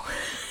 No.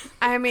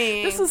 I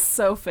mean... this is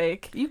so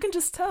fake. You can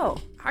just tell.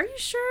 Are you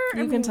sure?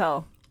 You can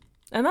tell.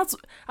 And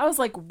I was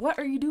like, what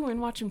are you doing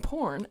watching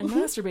porn and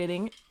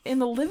masturbating in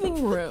the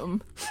living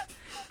room?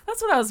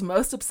 That's what I was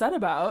most upset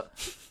about.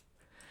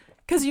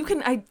 Because you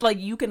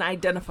can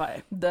identify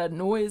the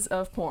noise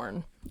of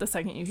porn the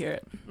second you hear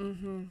it.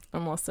 Mm-hmm.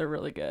 Unless they're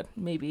really good.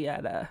 Maybe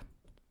at a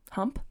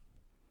hump.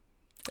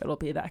 It'll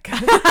be that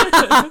good.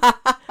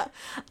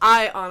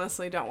 I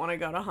honestly don't want to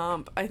go to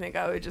hump. I think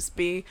I would just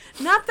be...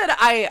 not that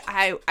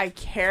I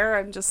care.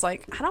 I'm just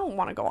like, I don't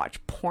want to go watch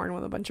porn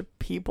with a bunch of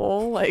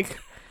people. Like...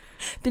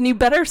 then you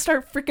better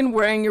start freaking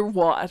wearing your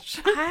watch.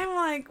 I'm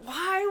like,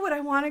 why would I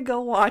want to go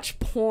watch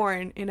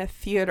porn in a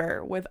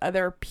theater with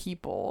other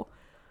people?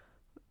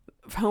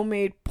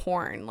 Homemade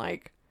porn,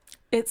 like,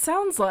 it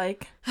sounds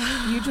like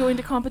you joined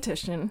a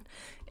competition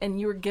and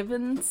you were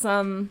given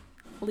some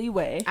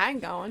leeway. I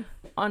ain't going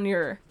on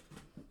your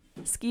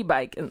ski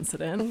bike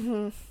incident.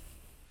 Mm-hmm.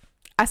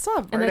 I still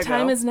have vertigo. And the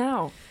time is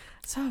now.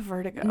 I still have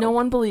vertigo. No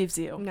one believes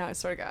you. No, I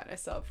swear to God, I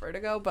still have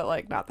vertigo, but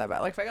like not that bad.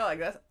 Like if I go like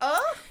this,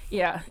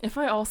 yeah. If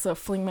I also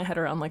fling my head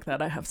around like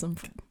that, I have some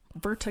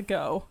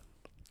vertigo.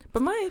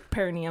 But my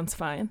perineum's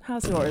fine.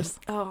 How's yours?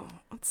 Oh,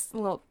 it's a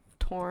little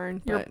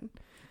torn, You're- but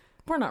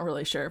We're not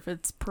really sure if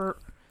it's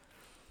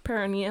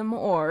perineum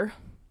or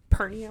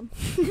perineum.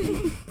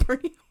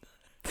 Perineum.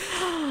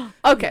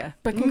 Okay. Yeah,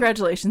 but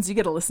congratulations, you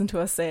get to listen to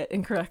us say it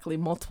incorrectly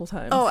multiple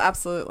times. Oh,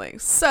 absolutely.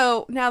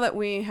 So now that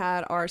we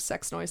had our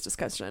sex noise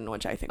discussion,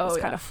 which I think was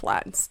kind of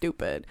flat and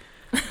stupid.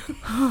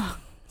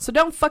 So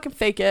don't fucking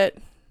fake it.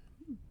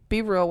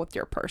 Be real with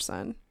your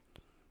person.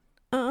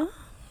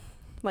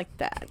 Like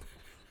that.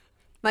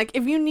 Like,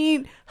 if you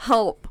need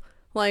help,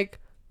 like,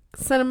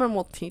 Cinnamon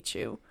will teach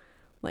you.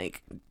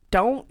 Like,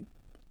 don't,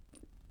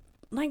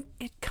 like,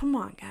 come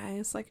on,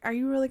 guys. Like, are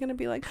you really gonna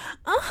be like,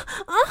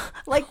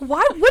 like,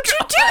 why would you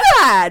do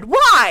that?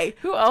 Why?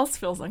 Who else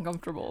feels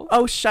uncomfortable?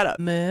 Oh, shut up.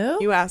 Moo?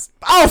 You asked.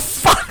 Oh,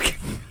 fuck.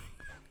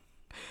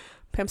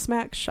 Pimp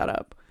smack, shut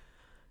up.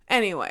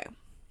 Anyway,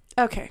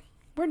 okay,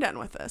 we're done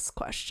with this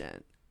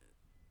question.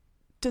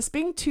 Does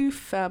being too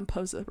femme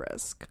pose a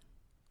risk?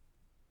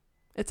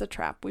 It's a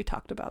trap. We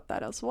talked about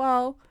that as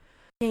well.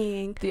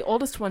 The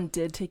oldest one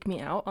did take me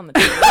out on the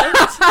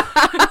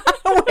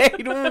chairlift.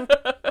 Wait.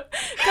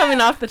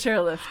 Coming off the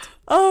chairlift.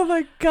 Oh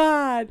my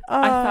God.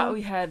 I thought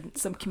we had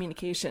some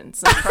communication.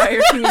 Some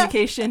prior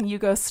communication. You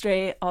go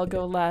straight, I'll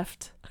go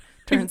left.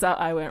 Turns out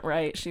I went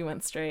right. She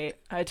went straight.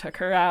 I took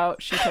her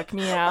out. She took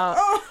me out.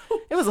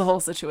 It was a whole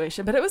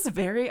situation, but it was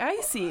very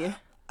icy.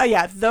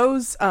 Yeah,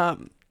 those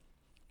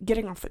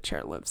getting off the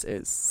chairlifts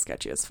is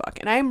sketchy as fuck.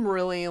 And I'm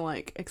really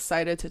like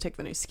excited to take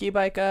the new ski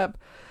bike up,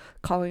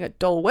 calling it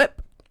Dole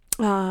Whip.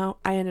 I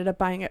ended up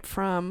buying it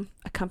from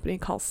a company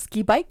called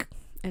Ski Bike.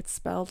 It's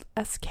spelled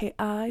Skibyk,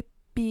 I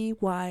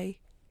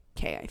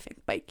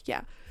think. Bike,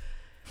 yeah.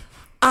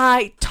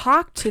 I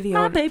talked to the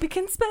My owner. baby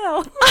can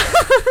spell.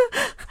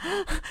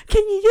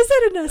 Can you use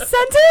it in a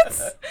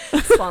sentence?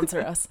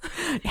 Sponsor us.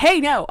 Hey,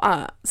 no.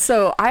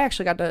 So I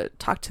actually got to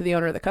talk to the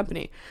owner of the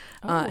company.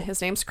 Oh. His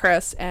name's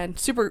Chris, and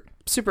super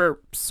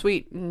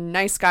sweet,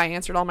 nice guy.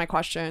 Answered all my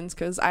questions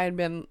because I had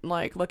been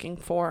like looking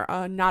for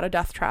not a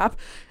death trap,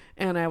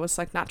 and I was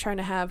like not trying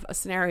to have a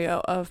scenario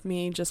of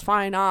me just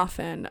flying off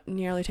and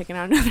nearly taking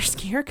out another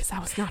skier because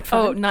that was not fun.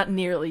 Oh, not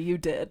nearly. You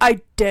did.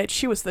 I did.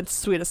 She was the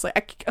sweetest.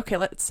 Like, okay,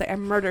 let's say I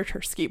murdered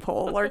her ski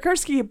pole. Like, her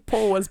ski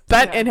pole was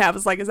bent in half. I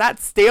was like, is that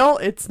steel?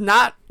 It's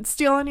not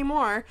steel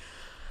anymore.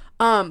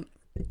 But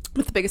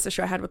the biggest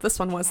issue I had with this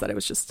one was that it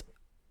was just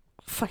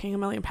fucking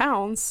 1,000,000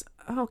 pounds.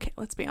 Okay,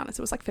 let's be honest.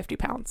 It was like 50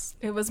 pounds.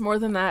 It was more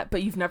than that,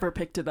 but you've never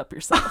picked it up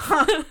yourself.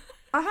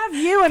 I have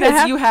you and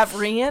Because you have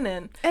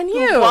Rhiannon. and Who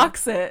you.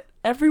 walks it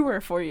everywhere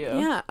for you.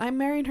 Yeah, I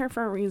married her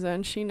for a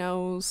reason. She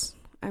knows.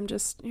 I'm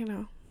just,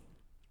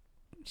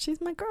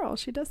 she's my girl.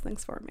 She does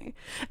things for me.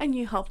 And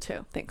you help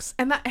too. Thanks.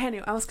 And that,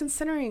 anyway, I was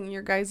considering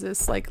your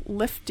guys' like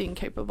lifting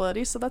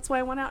capability, so that's why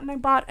I went out and I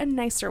bought a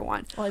nicer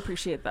one. Well, I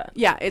appreciate that.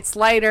 Yeah, it's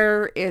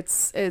lighter.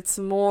 It's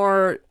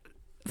more,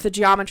 the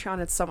geometry on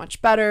it's so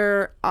much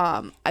better.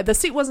 The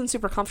seat wasn't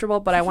super comfortable,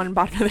 but I went and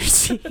bought another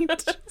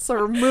seat. So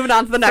we're moving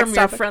on to the next From your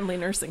topic. friendly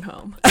nursing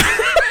home.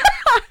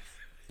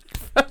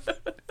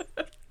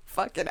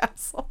 Fucking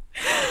asshole.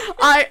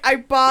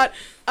 I bought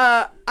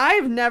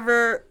I've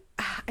never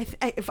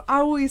I've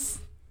always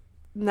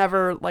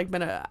never like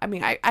been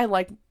I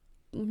like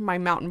my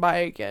mountain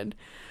bike and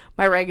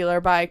my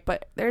regular bike,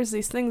 but there's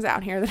these things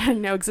out here that I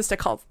know existed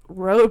called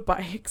road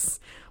bikes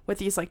with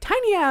these like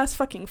tiny ass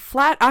fucking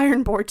flat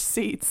iron board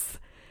seats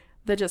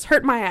that just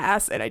hurt my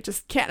ass, and I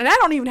just can't, and I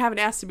don't even have an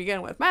ass to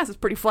begin with. My ass is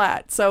pretty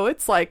flat, so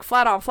it's like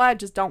flat on flat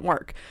just don't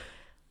work.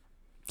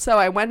 So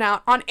I went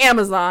out on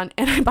Amazon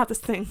and I bought this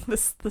thing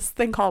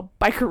called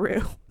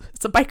Bikeroo.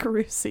 It's a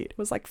Bikeroo seat. It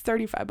was like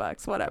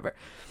 $35, whatever.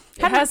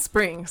 It has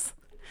springs.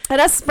 It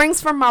has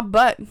springs from my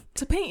butt.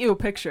 To paint you a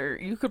picture,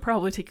 you could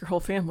probably take your whole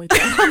family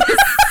down on this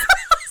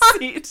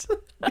seat.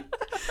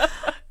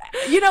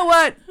 You know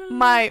what?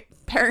 My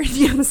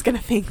perineum is going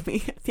to thank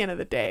me at the end of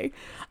the day.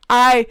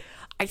 I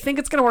think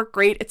it's going to work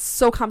great. It's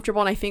so comfortable,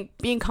 and I think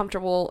being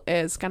comfortable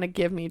is going to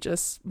give me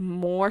just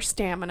more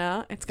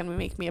stamina. It's going to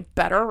make me a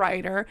better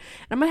rider, and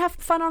I'm going to have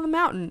fun on the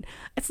mountain.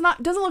 It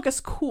doesn't look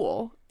as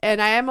cool,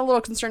 and I am a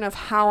little concerned of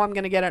how I'm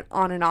going to get it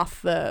on and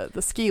off the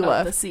ski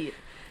lift. The seat.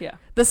 Yeah.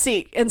 The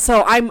seat. And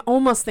so I'm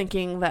almost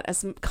thinking that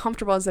as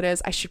comfortable as it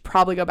is, I should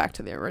probably go back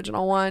to the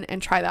original one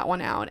and try that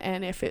one out.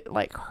 And if it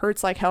like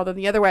hurts like hell, then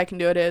the other way I can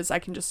do it is I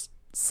can just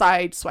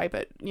side swipe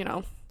it,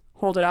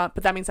 hold it up.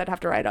 But that means I'd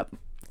have to ride up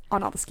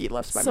on all the ski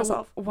lifts by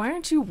myself. Why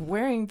aren't you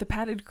wearing the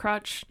padded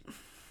crotch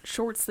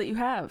shorts that you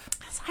have?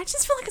 So I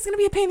just feel like it's going to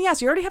be a pain in the ass.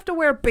 You already have to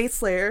wear a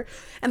base layer,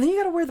 and then you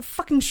got to wear the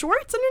fucking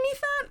shorts underneath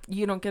that.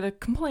 You don't get to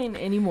complain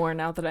anymore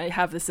now that I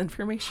have this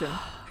information.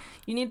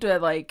 You need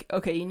to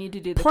you need to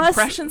do the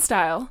compression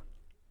style,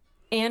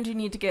 and you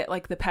need to get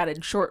like the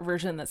padded short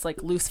version that's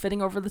like loose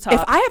fitting over the top.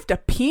 If I have to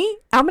pee,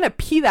 I'm going to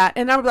pee that,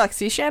 and I'll be like,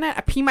 see, Shannon,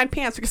 I pee my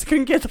pants because I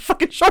couldn't get the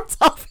fucking shorts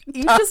off.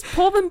 You just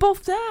pull them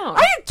both down.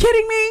 Are you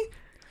kidding me?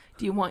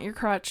 Do you want your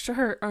crotch to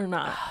hurt or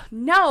not?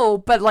 No,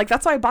 but like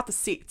that's why I bought the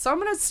seat. So I'm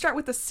gonna start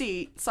with the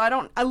seat. So I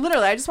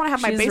just want to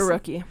have my base. She's a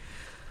rookie.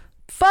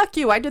 Fuck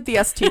you. I did the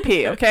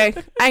STP, okay?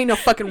 I ain't no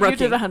fucking rookie. You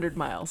did 100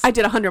 miles. I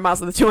did 100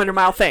 miles of the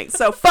 200-mile thing.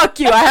 So fuck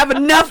you. I have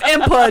enough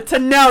input to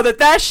know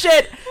that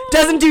shit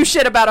doesn't do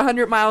shit about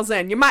 100 miles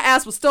in. My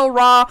ass was still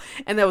raw,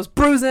 and there was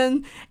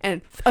bruising.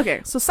 And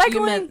okay, so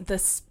cycling. You meant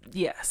this,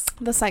 yes.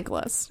 The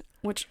cyclists,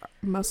 which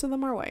most of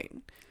them are white.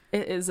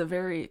 It is a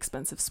very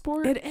expensive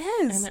sport. It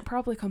is. And it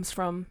probably comes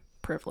from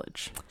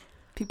privilege.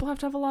 People have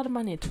to have a lot of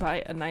money to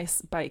buy a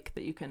nice bike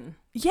that you can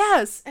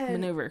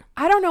maneuver.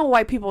 I don't know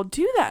why people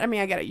do that. I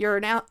mean, I get it. You're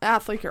an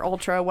athlete, you're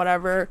ultra,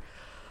 whatever.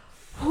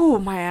 Ooh,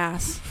 my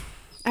ass.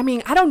 I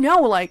mean, I don't know,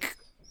 like,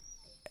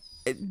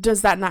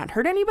 does that not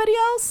hurt anybody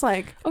else?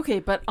 Like, okay,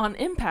 but on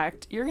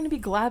impact, you're going to be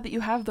glad that you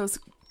have those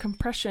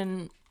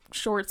compression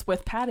shorts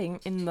with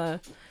padding in the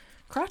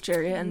crotch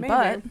area and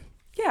butt.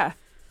 Yeah.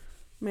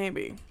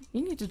 Maybe.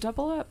 You need to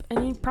double up.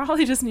 And you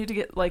probably just need to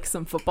get, like,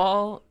 some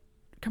football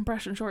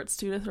compression shorts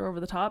too to throw over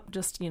the top,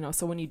 just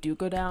so when you do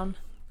go down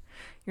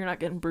you're not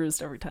getting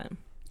bruised every time.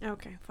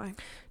 Okay, fine.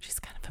 She's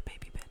kind of a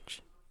baby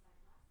bitch.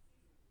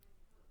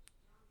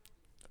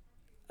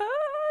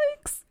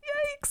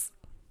 Yikes.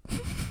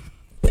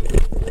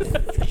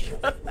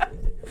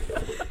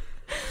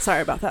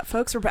 Sorry about that,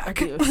 folks. We're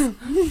back.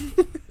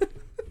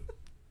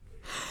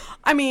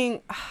 I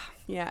mean,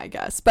 yeah, I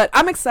guess, but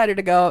I'm excited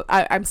to go.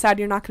 I'm sad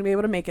you're not gonna be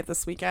able to make it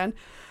this weekend,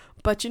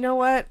 but you know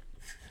what,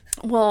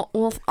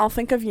 I'll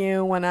think of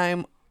you when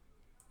I'm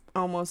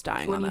almost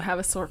dying. When you have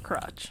a sore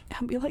crotch.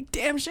 I'll be like,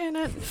 damn,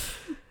 Shannon,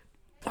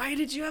 why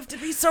did you have to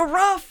be so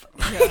rough?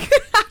 Yeah.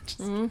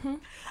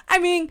 I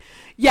mean,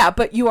 yeah,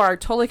 but you are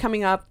totally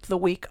coming up the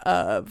week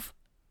of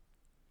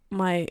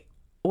my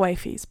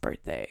wifey's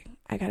birthday.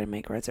 I gotta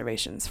make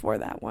reservations for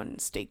that one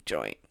steak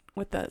joint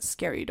with the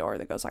scary door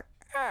that goes like,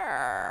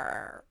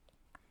 arr.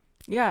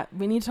 Yeah,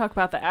 we need to talk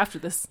about that after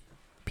this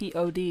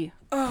POD.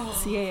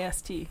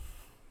 CAST.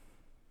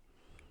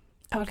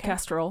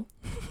 Podcast roll.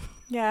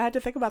 Yeah, I had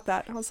to think about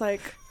that. I was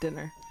like,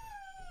 dinner.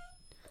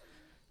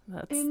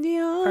 That's in the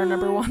our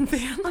number one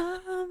fan.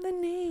 Of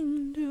an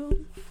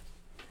angel.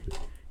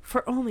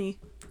 For only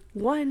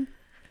 $1,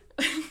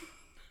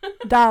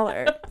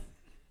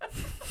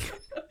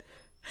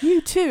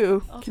 you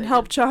too can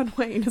help John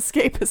Wayne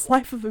escape his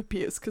life of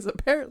abuse, because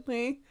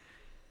apparently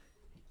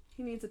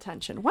he needs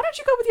attention. Why don't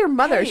you go with your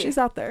mother? Hey, she's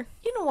out there.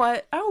 You know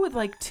what? I would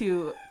like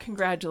to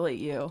congratulate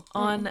you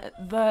on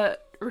the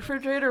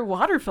refrigerator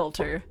water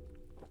filter.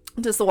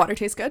 Does the water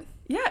taste good?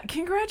 Yeah,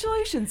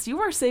 congratulations.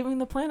 You are saving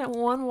the planet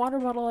one water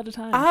bottle at a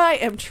time. I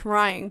am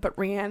trying, but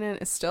Rhiannon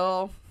is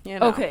still,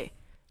 Okay.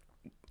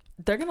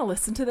 They're going to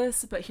listen to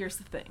this, but here's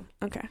the thing.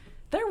 Okay.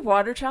 Their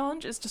water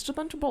challenge is just a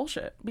bunch of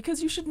bullshit,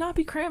 because you should not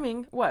be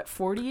cramming,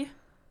 40?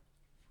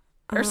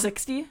 Or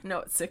 60?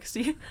 No, it's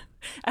 60.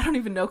 I don't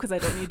even know, because I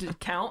don't need to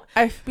count.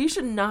 But you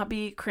should not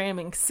be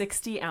cramming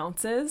 60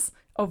 ounces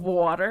of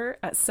water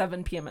at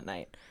 7 p.m. at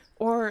night.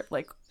 Or,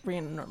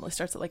 Rhiannon normally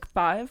starts at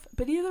 5.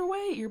 But either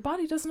way, your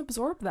body doesn't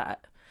absorb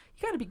that.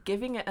 You got to be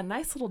giving it a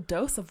nice little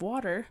dose of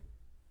water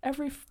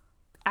every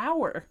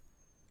hour.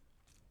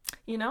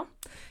 You got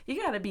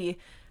to be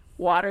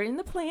watering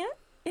the plant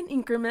in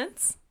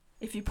increments.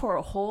 If you pour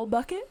a whole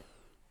bucket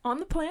on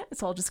the plant,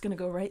 it's all just going to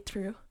go right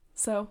through.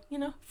 So,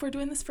 if we're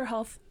doing this for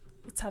health,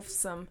 let's have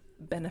some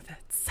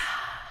benefits.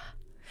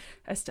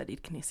 I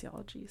studied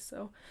kinesiology,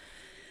 so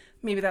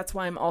maybe that's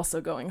why I'm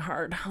also going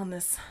hard on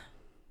this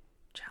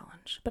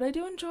challenge. But I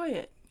do enjoy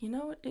it.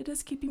 It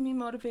is keeping me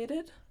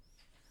motivated.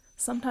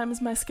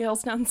 Sometimes my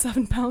scale's down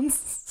 7 pounds.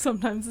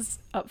 Sometimes it's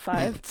up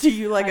 5. Do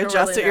you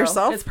adjust it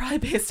yourself? It's probably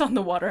based on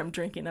the water I'm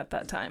drinking at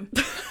that time.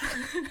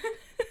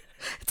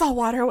 It's all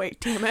water weight,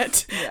 damn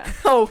it. Yeah.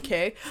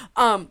 Okay.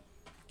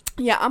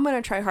 Yeah, I'm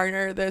gonna try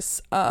harder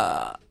this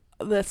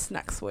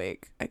next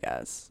week, I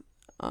guess,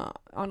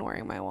 on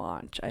wearing my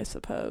watch, I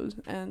suppose,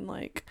 and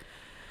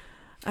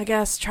I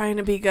guess trying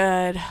to be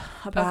good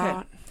about.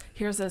 Okay.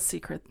 Here's a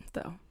secret,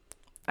 though.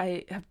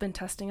 I have been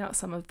testing out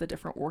some of the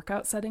different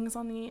workout settings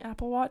on the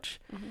Apple Watch,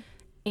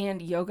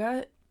 and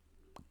yoga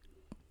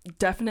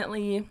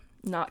definitely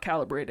not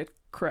calibrated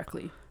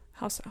correctly.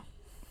 How so?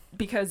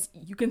 Because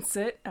you can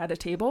sit at a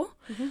table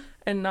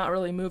and not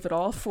really move at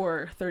all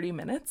for 30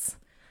 minutes,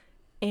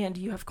 and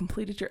you have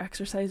completed your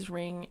exercise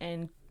ring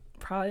and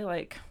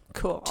probably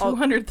cool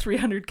 200,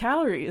 300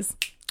 calories.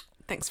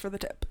 Thanks for the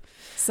tip.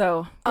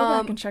 So go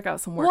back and check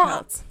out some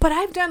workouts. But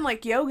I've done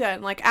yoga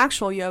and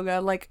actual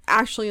yoga,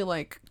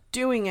 actually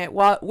doing it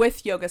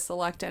with Yoga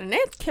Selected, and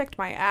it kicked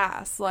my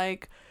ass.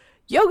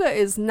 Yoga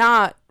is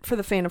not for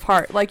the faint of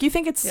heart. You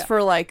think it's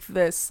for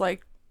this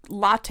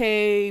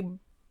latte,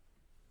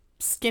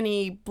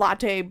 skinny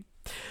latte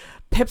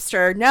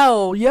hipster.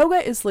 No,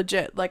 yoga is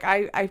legit.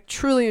 I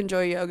truly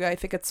enjoy yoga. I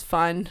think it's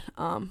fun.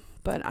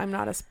 But I'm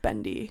not as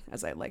bendy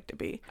as I'd like to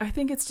be. I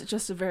think it's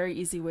just a very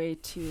easy way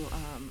to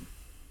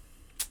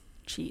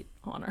cheat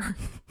on our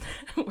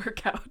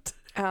workout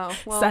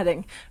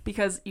setting,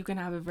 because you can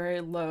have a very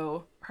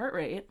low heart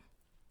rate,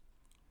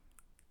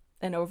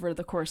 and over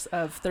the course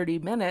of 30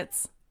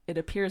 minutes it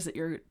appears that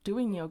you're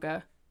doing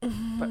yoga,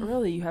 but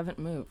really you haven't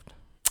moved.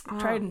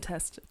 Tried and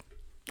tested.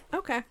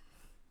 Okay,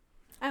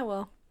 I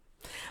will.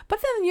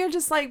 But then you're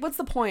just like, what's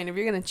the point if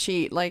you're gonna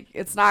cheat? Like,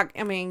 it's not.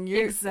 I mean,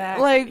 you're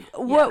Exactly. like,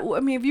 what? Yeah. I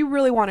mean, if you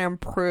really want to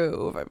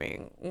improve, I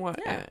mean, what?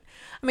 Yeah.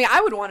 I mean,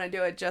 I would want to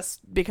do it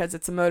just because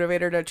it's a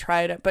motivator to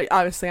try it. But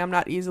obviously, I'm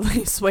not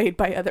easily swayed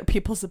by other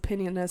people's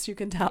opinion, as you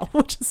can tell,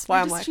 which is why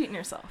You're I'm just like, cheating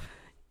yourself.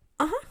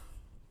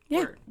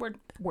 Yeah.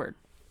 Word.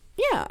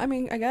 yeah. I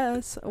mean, I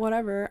guess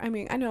whatever. I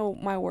mean, I know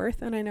my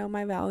worth and I know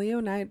my value,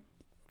 and I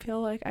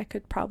feel like I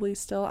could probably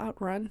still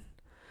outrun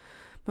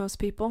most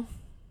people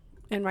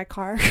in my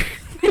car.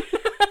 I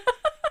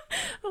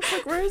was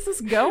like, where is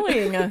this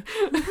going? I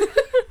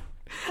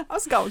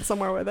was going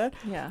somewhere with it.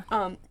 Yeah.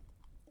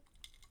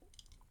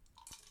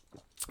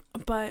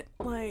 But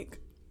like,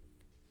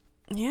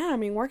 yeah, I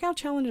mean, workout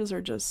challenges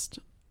are just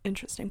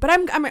interesting. But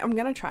I'm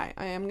gonna try.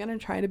 I am gonna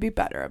try to be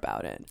better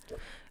about it.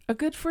 A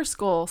good first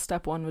goal,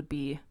 step 1 would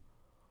be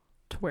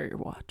to wear your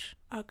watch.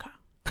 Okay.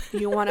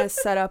 You want to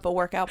set up a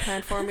workout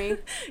plan for me?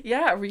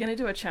 Yeah, are we going to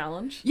do a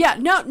challenge? Yeah,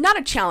 no, not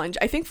a challenge.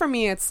 I think for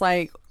me, it's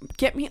like,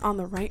 get me on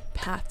the right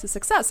path to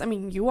success. I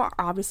mean, you are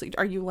obviously,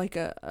 are you like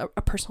a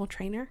personal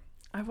trainer?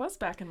 I was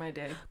back in my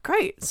day.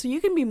 Great. So you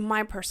can be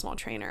my personal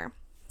trainer.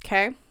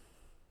 Okay.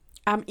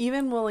 I'm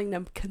even willing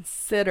to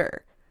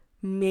consider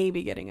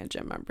maybe getting a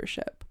gym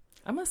membership.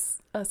 I'm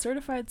a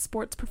certified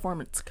sports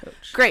performance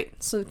coach.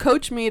 Great. So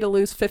coach me to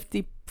lose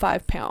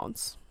 55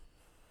 pounds.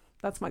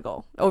 That's my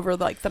goal over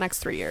like the next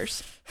 3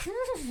 years.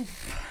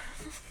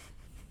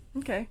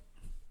 Okay.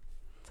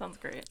 Sounds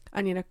great.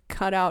 I need to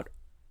cut out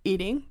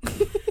eating.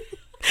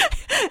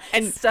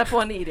 And step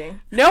 1,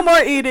 eating. no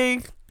more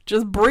eating.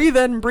 Just breathe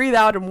in, breathe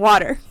out, and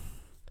water.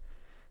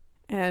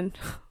 And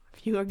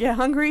if you get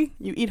hungry,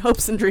 you eat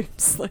hopes and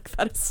dreams. Like,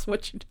 that is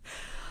what you do.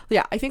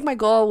 Yeah, I think my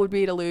goal would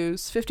be to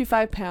lose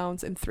 55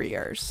 pounds in 3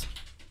 years.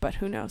 But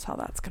who knows how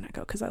that's going to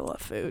go, because I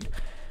love food.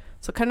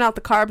 So cutting out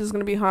the carbs is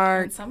going to be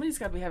hard. And somebody's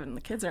got to be having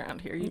the kids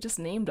around here. You just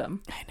named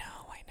them. I know.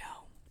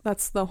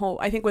 That's the whole,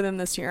 I think within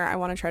this year, I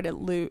want to try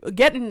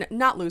to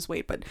not lose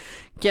weight, but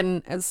get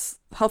in as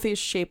healthy a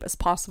shape as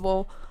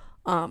possible.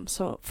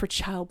 So for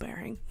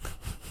childbearing,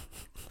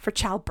 for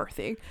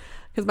childbirthing,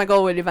 because my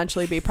goal would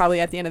eventually be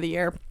probably at the end of the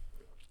year,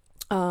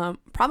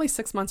 probably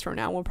 6 months from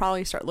now, we'll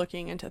probably start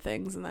looking into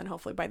things. And then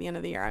hopefully by the end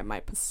of the year, I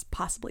might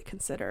possibly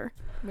consider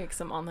make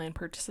some online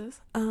purchases.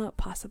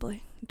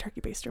 Possibly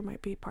turkey baster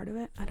might be part of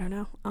it. I don't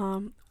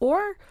know.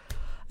 Or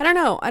I don't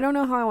know. I don't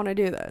know how I want to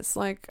do this.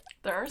 Like,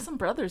 there are some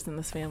brothers in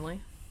this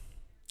family.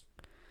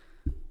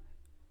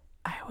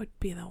 I would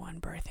be the one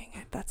birthing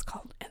it. That's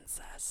called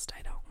incest.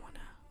 I don't want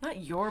to. Not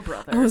your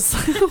brother. I was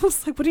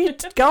like, what are you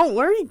going?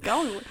 Where are you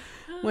going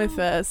with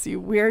this,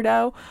 you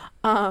weirdo?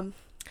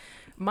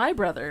 My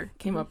brother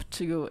came up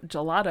to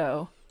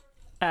Gelato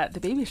at the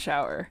baby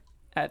shower,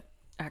 at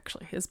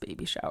actually his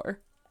baby shower.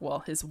 Well,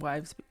 his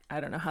wife's,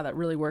 I don't know how that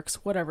really works,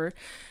 whatever.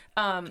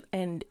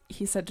 And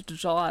he said to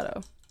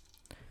Gelato,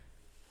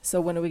 so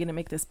when are we going to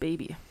make this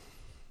baby?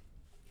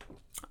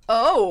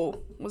 Oh,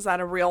 was that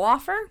a real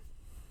offer?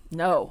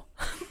 No.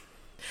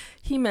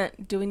 He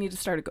meant, do we need to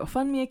start a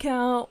GoFundMe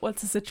account?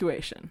 What's the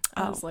situation?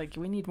 I was like,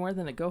 we need more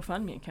than a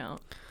GoFundMe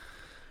account.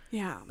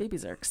 Yeah.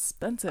 Babies are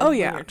expensive. Oh,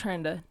 yeah. When you're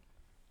trying to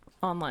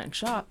online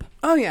shop.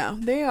 Oh, yeah.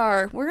 They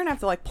are. We're going to have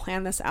to like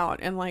plan this out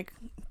and like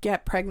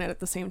get pregnant at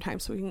the same time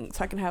so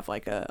I can have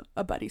like a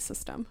buddy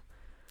system.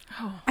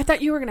 Oh, I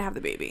thought you were going to have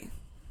the baby.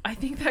 I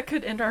think that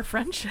could end our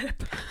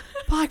friendship.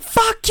 Like,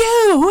 fuck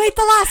you! Who ate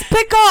the last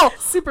pickle?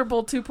 Super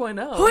Bowl 2.0.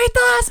 Who ate the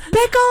last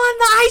pickle and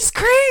the ice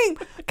cream?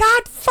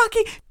 God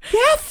fucking...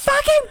 Yeah,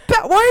 fucking...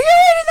 Why are you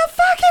eating the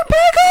fucking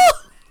pickle?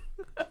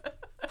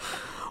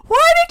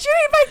 Why did you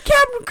eat my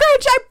Captain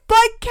Crunch? I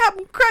like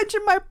Captain Crunch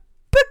in my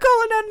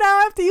pickle, and then now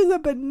I have to use a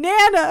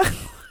banana.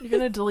 You're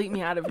going to delete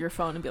me out of your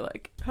phone and be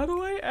like, how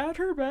do I add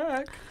her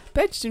back?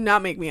 Bitch, do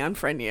not make me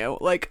unfriend you.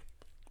 Like,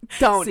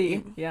 don't.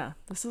 See, yeah,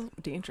 this is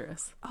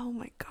dangerous. Oh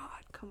my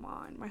god, come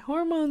on. My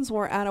hormones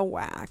were out of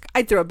whack.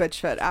 I threw a bitch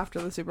fit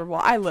after the Super Bowl.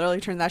 I literally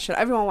turned that shit.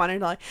 Everyone wanted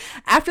to, like,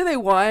 after they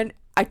won,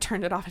 I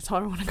turned it off. I told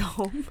everyone to go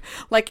home.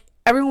 Like,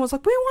 everyone was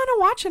like, we want to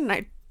watch it, and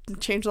I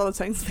changed all the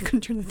settings. They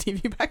couldn't turn the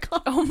TV back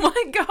on. Oh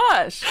my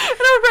gosh. And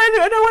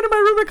I went in my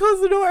room and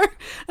closed the door,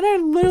 and I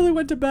literally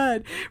went to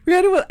bed.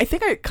 I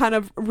think I kind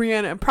of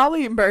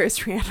probably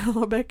embarrassed Rihanna a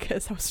little bit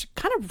because I was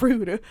kind of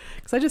rude,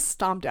 because I just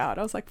stomped out.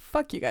 I was like,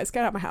 fuck you guys,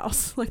 get out of my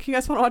house. Like, you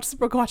guys want to watch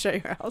Super Bowl, go watch it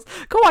at your house.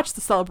 Go watch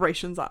the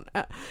celebrations on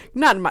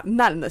not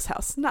in this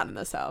house.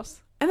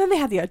 And then they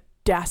had the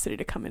audacity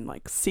to come in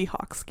like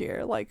Seahawks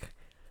gear. Like,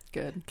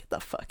 good. Get the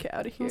fuck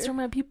out of here. Those are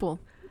my people.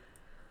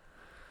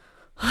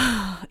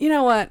 You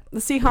know what? The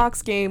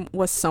Seahawks game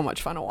was so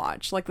much fun to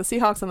watch. Like, the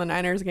Seahawks and the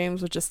Niners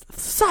games was just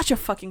such a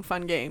fucking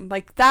fun game.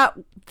 Like, that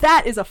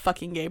is a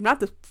fucking game, not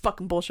the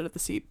fucking bullshit at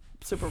the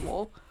Super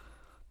Bowl.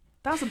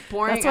 That was a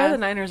boring. That's why the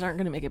Niners aren't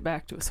going to make it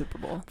back to a Super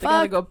Bowl. They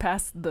got to go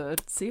past the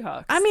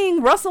Seahawks. I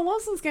mean, Russell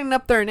Wilson's getting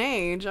up there in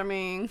age. I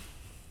mean,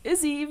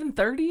 is he even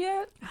 30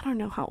 yet? I don't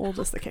know how old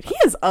is the kid. He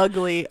is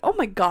ugly. Oh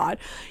my god,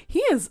 he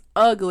is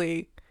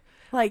ugly.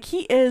 Like,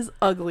 he is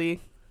ugly.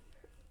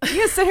 You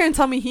can sit here and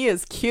tell me he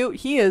is cute.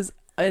 He is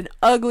an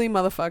ugly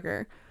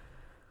motherfucker.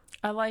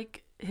 I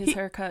like his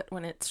haircut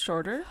when it's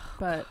shorter,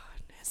 but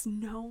his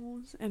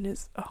nose and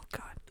his, oh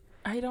God.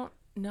 I don't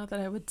know that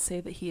I would say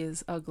that he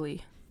is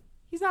ugly.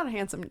 He's not a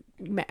handsome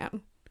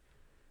man.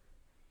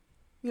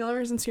 The only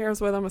reason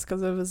Sierra's with him is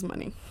because of his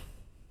money.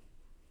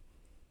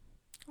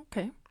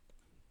 Okay.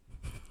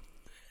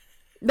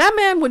 That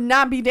man would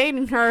not be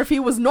dating her if he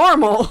was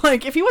normal.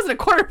 Like, if he wasn't a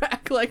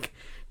quarterback. Like,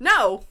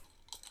 no.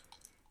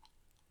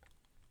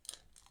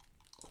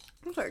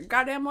 He's like a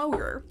goddamn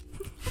ogre.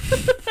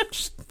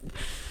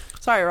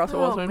 Sorry,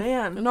 Russell Wilson.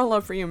 Man. No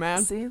love for you,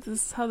 man. See, this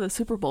is how the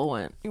Super Bowl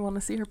went. You want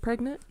to see her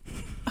pregnant?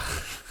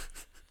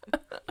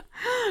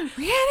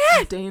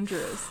 Rhiannon!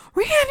 Dangerous.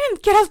 Rhiannon,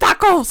 get us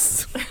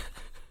tacos!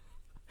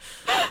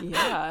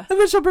 Yeah. And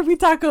then she'll bring me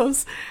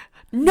tacos.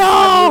 Have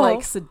No! you, like,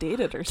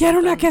 sedated or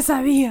Quiero something? una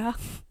quesadilla.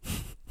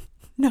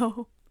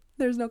 No.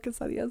 There's no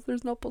quesadillas.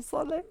 There's no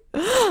pozole.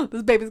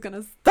 This baby's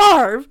gonna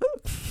starve.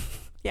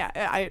 Yeah,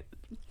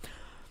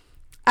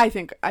 I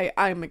think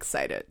I'm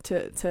excited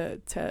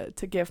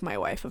to give my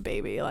wife a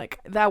baby. Like,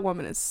 that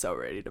woman is so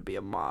ready to be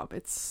a mom.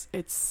 It's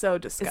so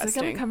disgusting. Is it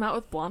gonna come out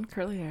with blonde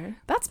curly hair?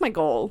 That's my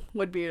goal,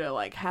 would be to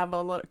like have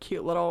a little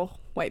cute little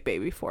white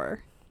baby for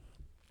her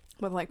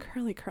with like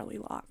curly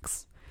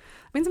locks.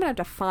 Means I'm gonna have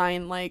to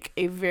find like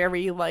a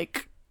very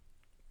like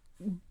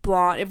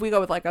blonde. If we go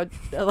with like a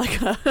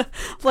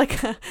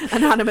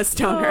anonymous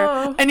donor,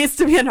 Oh. it needs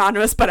to be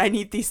anonymous, but I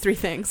need these 3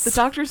 things. The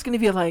doctor's gonna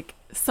be like,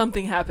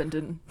 something happened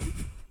and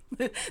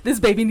this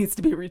baby needs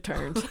to be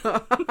returned.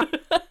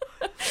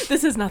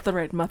 This is not the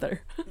right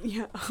mother.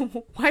 Yeah.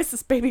 Why is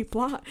this baby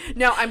blonde?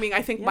 No, I mean,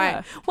 I think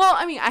Yeah.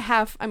 I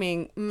have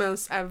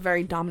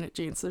very dominant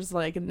genes. So there's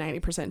like a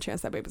 90%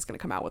 chance that baby's going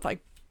to come out with like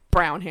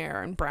brown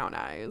hair and brown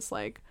eyes.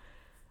 Like,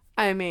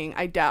 I mean,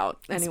 I doubt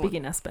anyone.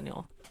 Speaking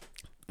Espanol.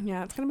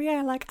 Yeah, it's going to be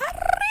like,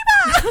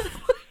 arriba!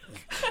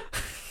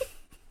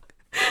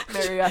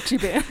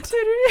 Mariachi band.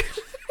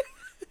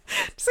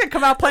 Just going to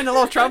come out playing a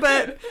little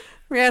trumpet.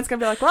 Rihanna's going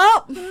to be like,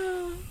 well,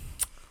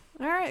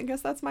 all right, I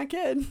guess that's my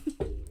kid.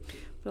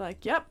 Be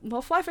like, yep,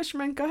 well, fly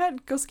fisherman, go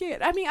ahead, go ski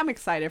it. I mean, I'm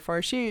excited for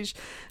her. She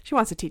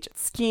wants to teach it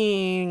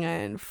skiing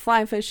and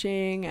fly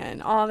fishing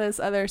and all this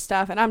other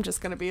stuff, and I'm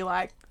just gonna be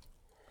like,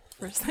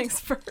 First things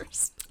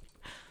first.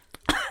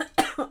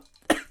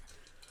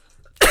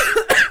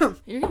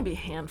 You're gonna be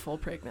handful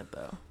pregnant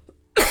though.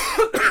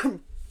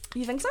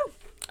 you think so?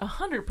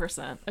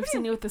 100%. I've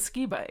seen you with the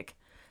ski bike.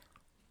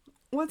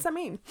 What's that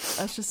mean?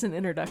 That's just an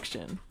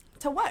introduction.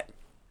 To what?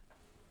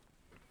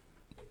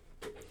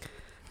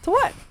 To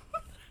what?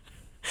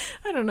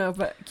 I don't know,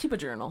 but keep a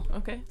journal,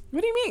 okay?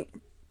 What do you mean?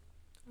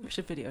 We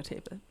should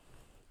videotape it.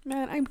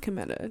 Man, I'm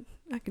committed.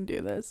 I can do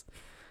this.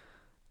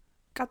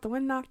 Got the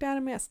wind knocked out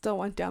of me. I still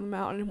went down the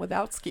mountain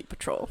without ski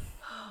patrol.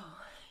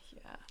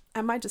 Yeah.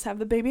 I might just have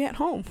the baby at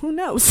home. Who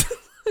knows?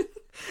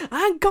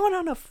 I'm going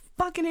on a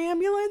fucking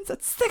ambulance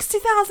at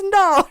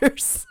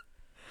 $60,000.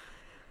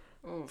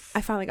 Oof.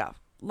 I finally got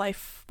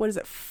life. What is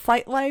it?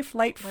 Flight life?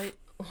 Light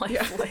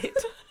Yeah. flight.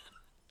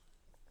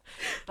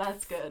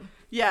 That's good.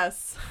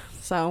 Yes.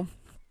 So,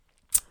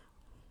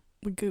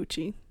 we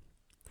Gucci.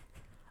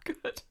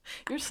 Good.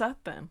 You're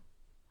set then.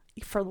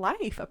 For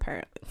life,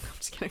 apparently. I'm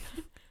just kidding.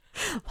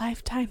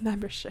 Lifetime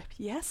membership.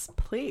 Yes,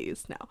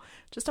 please. No,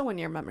 just a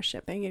 1-year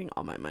membership. They're getting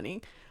all my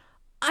money.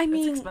 I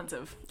mean, It's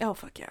expensive. oh,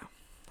 fuck yeah.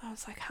 I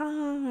was like,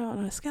 on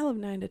a scale of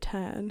 9 to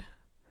 10,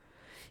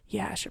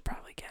 yeah, I should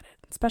probably get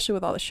it. Especially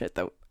with all the shit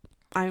that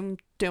I'm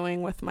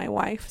doing with my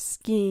wife,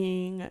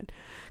 skiing and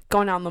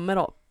going out in the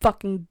middle of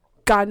fucking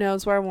God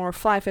knows where when we're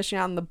fly fishing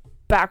out in the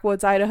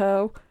backwoods,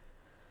 Idaho,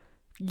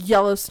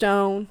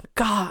 Yellowstone.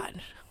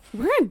 God,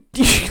 we're in,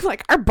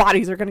 like, our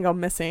bodies are gonna go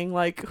missing.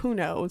 Like, who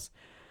knows?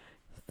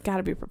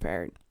 Gotta be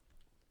prepared.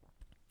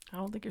 I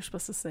don't think you're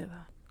supposed to say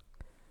that.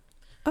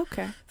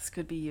 Okay. This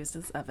could be used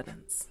as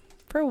evidence.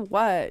 For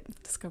what?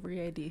 Discovery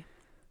ID.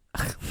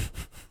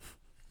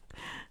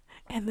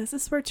 And this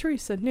is where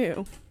Teresa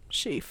knew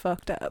she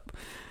fucked up.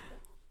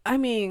 I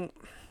mean,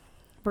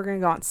 we're gonna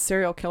go on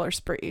serial killer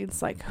spree.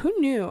 It's like, who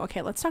knew?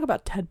 Okay, let's talk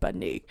about Ted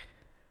Bundy.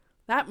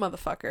 That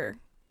motherfucker.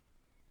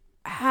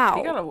 How?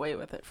 He got away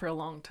with it for a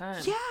long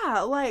time.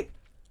 Yeah, like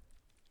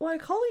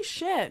holy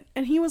shit.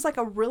 And he was like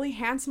a really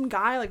handsome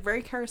guy, like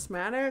very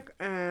charismatic,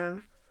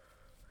 and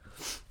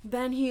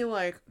then he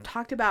like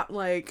talked about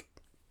like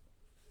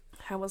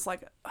I was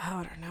like, oh,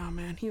 I don't know,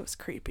 man. He was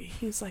creepy.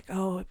 He was like,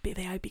 oh,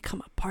 I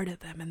become a part of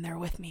them and they're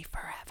with me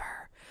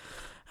forever.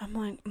 I'm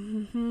like,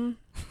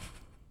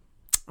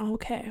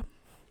 okay.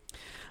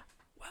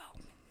 Well,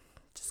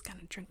 just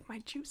gonna drink my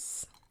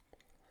juice.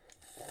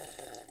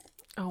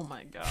 Oh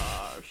my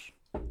gosh.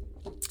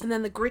 And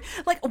then the green,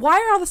 like, why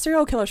are all the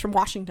serial killers from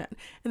Washington?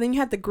 And then you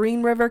had the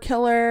Green River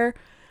Killer.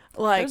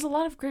 Like, There's a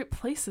lot of great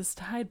places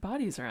to hide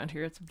bodies around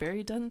here. It's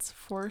very dense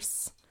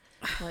force,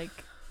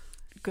 like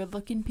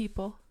good-looking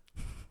people.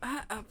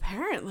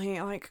 Apparently,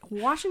 like,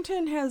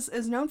 Washington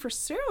is known for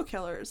serial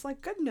killers.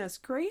 Like, goodness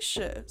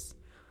gracious.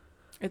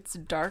 It's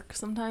dark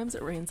sometimes.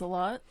 It rains a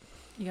lot.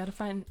 You got to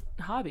find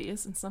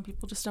hobbies, and some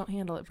people just don't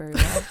handle it very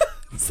well.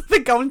 So they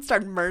go and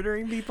start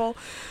murdering people.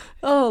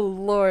 Oh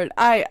Lord,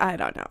 I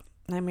don't know.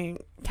 I mean,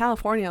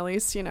 California, at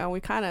least, you know, we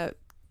kind of,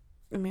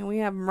 I mean, we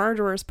have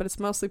murderers, but it's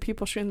mostly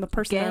people shooting the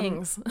person.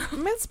 Gangs. I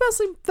mean, it's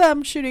mostly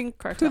them shooting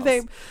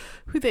Cartels.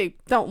 who they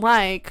don't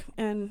like.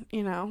 And,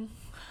 you know,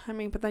 I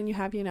mean, but then you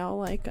have, you know,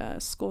 like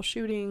school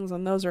shootings,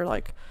 and those are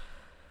like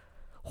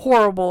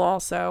horrible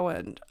also.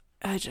 And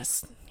I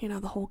just, you know,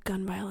 the whole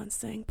gun violence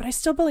thing. But I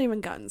still believe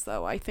in guns,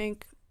 though. I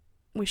think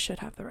we should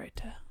have the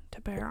right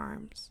to bear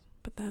arms.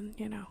 But then,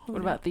 you know. What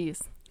about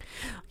these?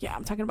 Yeah,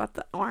 I'm talking about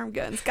the arm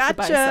guns. The Gotcha.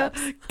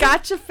 biceps.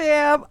 Gotcha,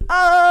 fam.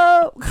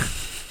 Oh.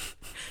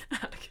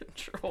 Out of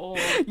control.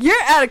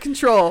 You're out of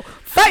control.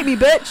 Fight me,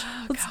 bitch.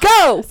 Let's I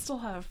go. still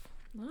have.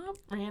 Oh,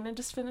 Rhiannon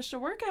just finished a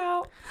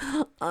workout.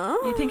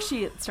 Oh. You think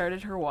she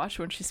started her watch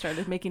when she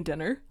started making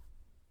dinner?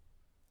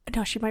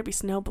 No, she might be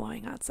snow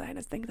blowing outside.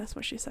 I think that's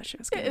what she said she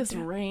was going It to is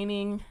do.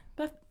 raining.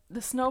 The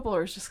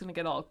snowblower is just going to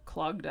get all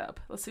clogged up.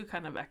 Let's see what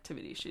kind of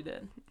activity she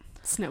did.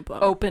 Snow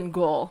blowing. Open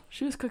goal.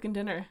 She was cooking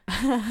dinner.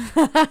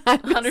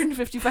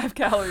 155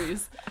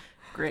 calories.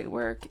 Great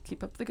work.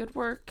 Keep up the good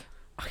work.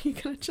 Are you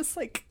going to just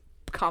like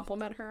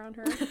compliment her on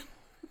her?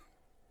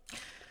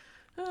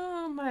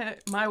 Oh,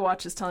 my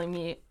watch is telling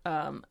me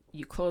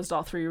you closed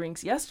all 3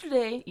 rings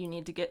yesterday. You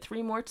need to get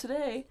 3 more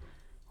today.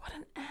 What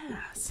an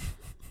ass.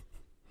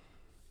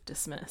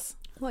 Dismiss.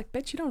 Like,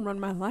 bitch, you don't run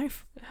my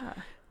life. Yeah.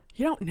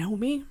 You don't know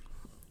me.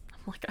 I'm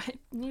like, I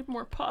need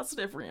more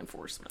positive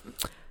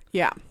reinforcement.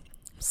 Yeah.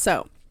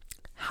 So,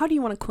 how do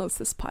you want to close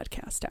this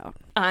podcast out?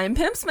 I'm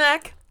Pimp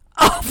Smack.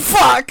 Oh,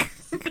 fuck.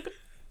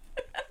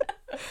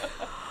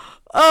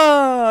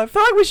 I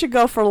feel like we should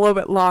go for a little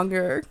bit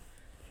longer.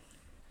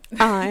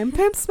 I'm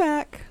Pimp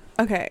Smack.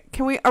 Okay,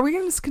 are we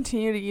gonna just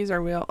continue to use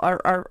our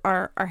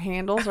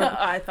handles? Or?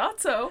 I thought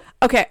so.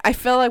 Okay, I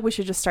feel like we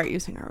should just start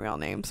using our real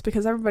names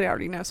because everybody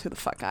already knows who the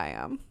fuck I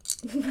am.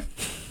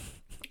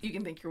 You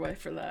can thank your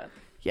wife for that.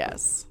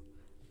 Yes.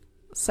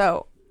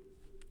 So,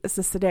 is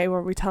this the day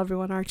where we tell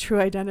everyone our true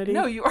identity?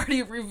 No, you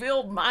already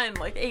revealed mine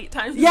like 8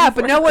 times. Yeah,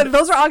 but no before. one.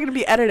 Those are all gonna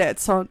be edited.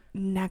 So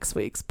next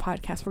week's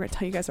podcast, we're gonna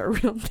tell you guys our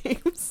real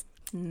names.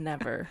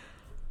 Never.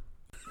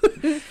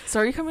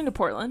 So are you coming to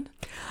Portland?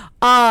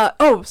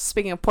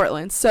 Speaking of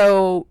Portland,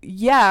 so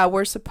yeah,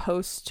 we're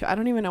supposed to. I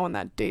don't even know when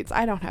that dates.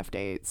 I don't have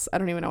dates. I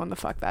don't even know when the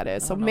fuck that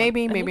is. So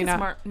maybe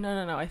not.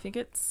 No. I think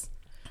it's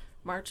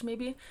March,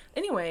 maybe.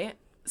 Anyway,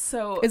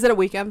 so Is it a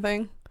weekend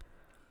thing?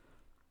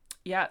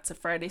 yeah, it's a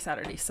Friday,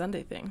 Saturday,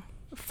 Sunday thing.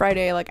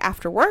 Friday, like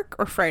after work,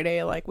 or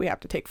Friday, like we have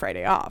to take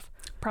Friday off?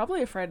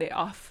 Probably a Friday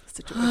off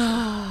situation.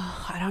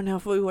 I don't know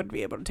if we would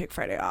be able to take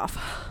Friday off.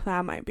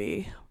 That might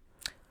be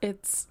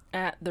It's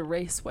at the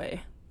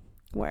Raceway.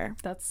 where.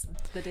 That's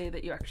the day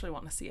that you actually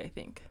want to see, I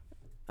think.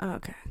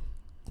 Okay.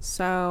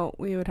 So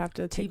we would have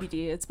to take.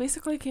 TBD. It's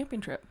basically a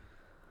camping trip.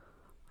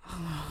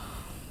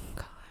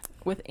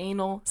 With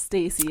Anal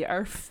Stacy,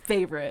 our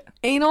favorite.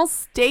 Anal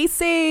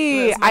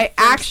Stacy. That's my I first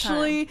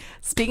actually,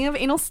 speaking of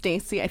Anal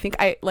Stacy, I think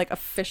I like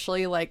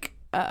officially like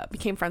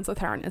became friends with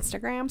her on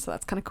Instagram, so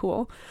that's kind of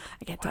cool.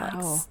 I get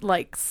to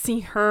like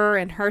see her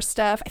and her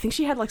stuff. I think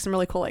she had like some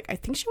really cool, like I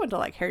think she went to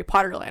like Harry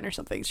Potter Land or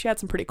something. She had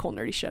some pretty cool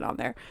nerdy shit on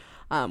there,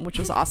 which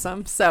was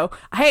awesome. So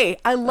hey,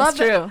 I love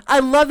That's it. true. I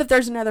love that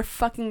there's another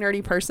fucking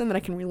nerdy person that I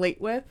can relate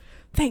with.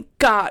 Thank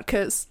God,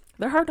 because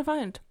They're hard to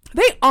find.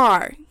 they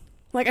are.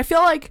 Like, I feel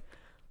like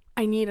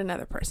I need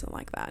another person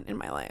like that in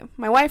my life.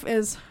 My wife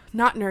is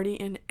not nerdy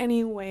in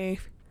any way,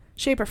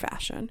 shape, or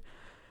fashion.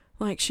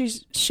 Like,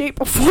 she's shape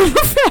or form.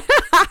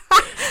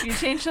 You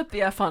changed up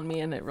the F on me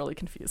and it really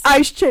confused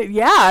me.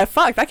 Yeah,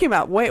 fuck, that came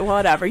out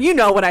whatever. You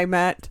know what I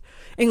meant.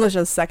 English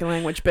is a second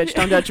language, bitch.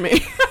 Don't judge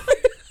me.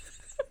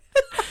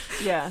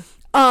 Yeah.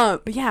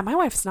 But yeah, my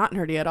wife's not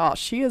nerdy at all.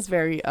 She is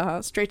very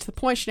straight to the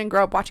point. She didn't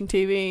grow up watching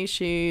TV.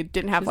 She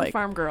didn't have She's like a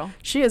farm girl.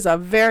 She is a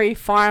very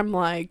farm,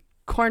 like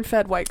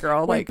corn-fed white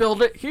girl, We like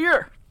build it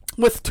here.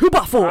 with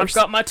 2x4s. I've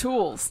got my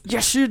tools.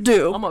 Yes, you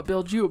do. I'm gonna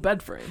build you a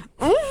bed frame.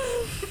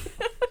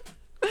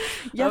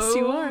 Yes,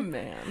 you are.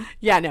 Man.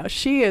 Yeah, no,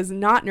 she is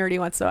not nerdy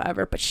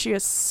whatsoever, but she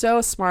is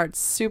so smart,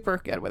 super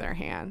good with her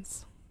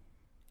hands.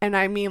 And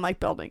I mean, like,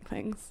 building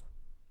things.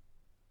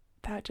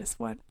 That just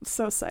went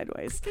so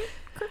sideways.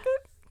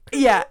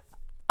 Yeah.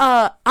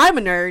 I'm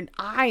a nerd.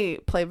 I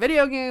play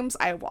video games.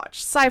 I watch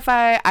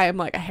sci-fi. I am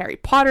like a Harry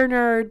Potter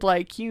nerd.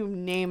 Like, you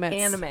name it.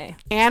 Anime. I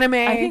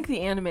I think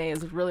the anime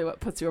is really what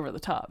puts you over the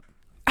top.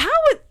 I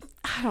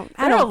There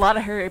are a don't. lot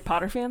of Harry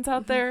Potter fans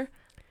out there,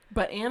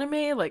 but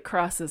anime like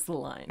crosses the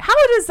line.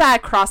 How does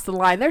that cross the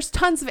line? There's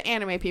tons of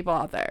anime people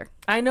out there.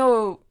 I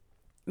know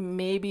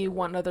maybe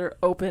one other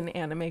open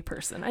anime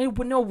person. I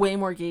would know way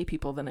more gay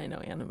people than I know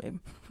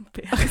anime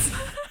fans.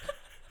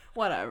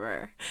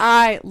 Whatever.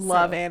 I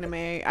love So.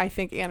 anime. I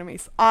think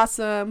anime's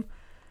awesome.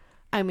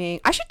 I mean,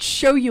 I should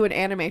show you an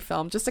anime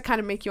film just to kind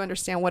of make you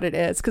understand what it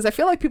is, because I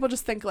feel like people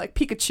just think like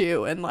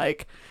Pikachu and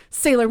like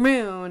Sailor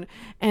Moon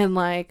and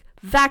like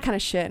that kind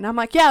of shit, and I'm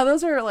like, yeah,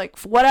 those are like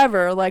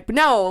whatever, like, but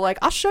no, like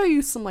I'll show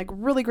you some like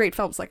really great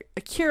films. Like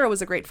Akira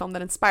was a great film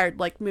that inspired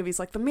like movies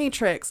like The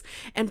Matrix,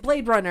 and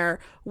Blade Runner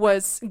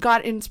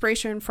got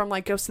inspiration from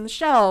like Ghost in the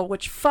Shell,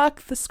 which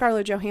fuck the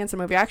Scarlett Johansson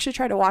movie. I actually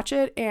tried to watch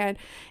it, and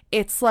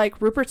it's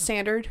like Rupert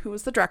Sanders, who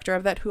was the director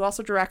of that, who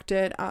also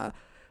directed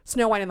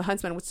Snow White and the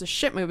Huntsman, which is a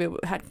shit movie.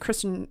 It had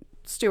Kristen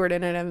Stewart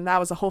in it, and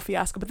that was a whole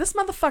fiasco. But this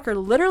motherfucker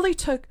literally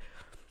took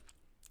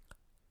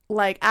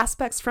like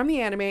aspects from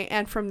the anime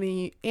and from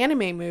the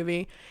anime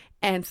movie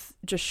and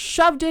just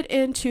shoved it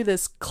into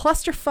this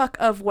clusterfuck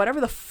of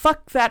whatever the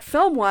fuck that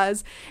film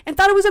was, and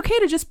thought it was okay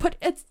to just put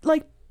it's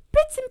like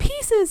bits and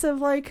pieces of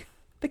like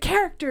the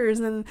characters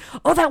and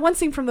that one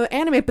scene from the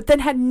anime, but then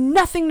had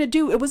nothing to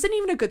do. It wasn't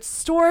even a good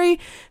story.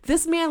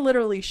 This man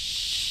literally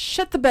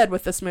shit the bed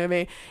with this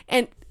movie,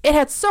 and it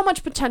had so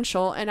much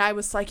potential, and I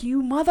was like,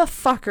 you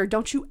motherfucker,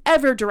 don't you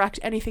ever direct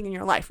anything in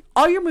your life.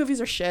 All your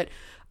movies are shit.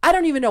 I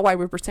don't even know why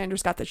Rupert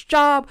Sanders got this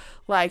job.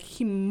 Like,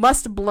 he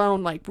must have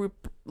blown, like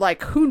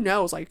who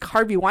knows? Like,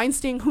 Harvey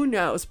Weinstein, who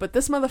knows? But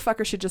this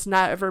motherfucker should just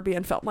not ever be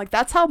in film. Like,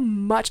 that's how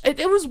much... It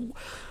was...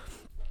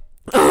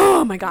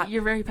 Oh, my God.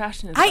 You're very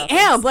passionate I about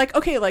am. this. Like,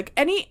 okay, like,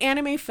 any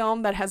anime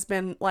film that has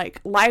been,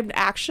 like, live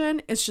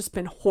action, it's just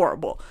been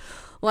horrible.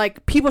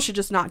 Like, people should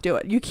just not do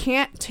it. You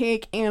can't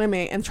take anime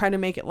and try to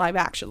make it live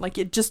action. Like,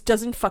 it just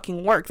doesn't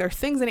fucking work. There are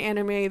things in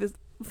anime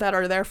that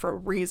are there for a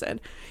reason.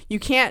 You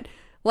can't,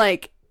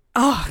 like...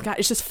 Oh God,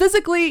 it's just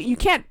physically, you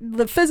can't,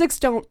 the physics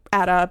don't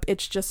add up.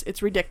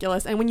 It's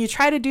ridiculous. And when you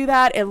try to do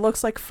that, it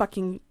looks like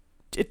fucking,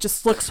 it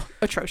just looks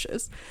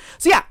atrocious.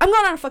 So yeah, I'm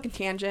going on a fucking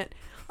tangent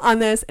on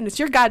this, and it's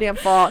your goddamn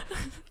fault.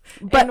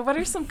 But and what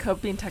are some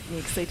coping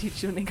techniques they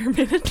teach you in anger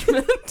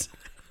management?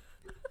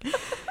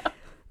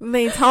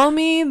 They tell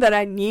me that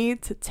I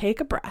need to take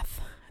a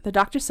breath. The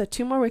doctor said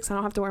 2 more weeks, I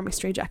don't have to wear my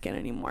stray jacket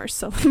anymore,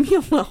 so leave me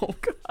alone.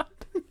 God.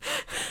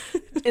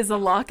 Is a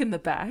lock in the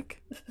back?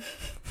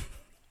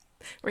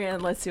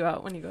 Rhiannon lets you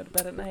out when you go to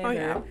bed at night. Oh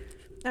yeah.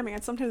 I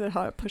mean, sometimes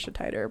I push it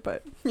tighter,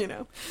 but you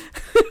know,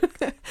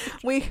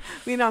 we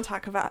don't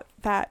talk about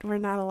that. We're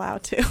not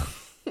allowed to.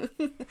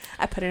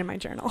 I put it in my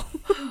journal.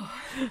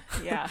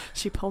 Yeah.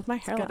 She pulled my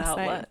hair last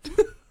outlet.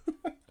 night.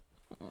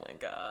 Oh my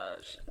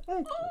gosh.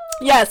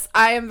 Yes,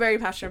 I am very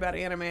passionate about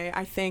anime.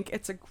 I think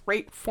it's a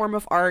great form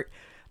of art.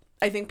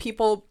 I think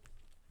people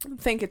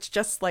think it's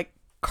just like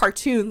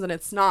cartoons, and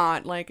it's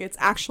not. Like, it's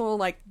actual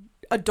like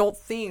adult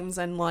themes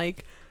and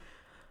like.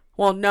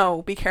 Well,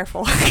 no, be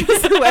careful.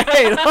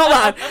 Wait, hold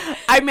on.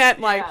 I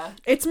meant like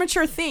it's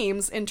mature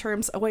themes in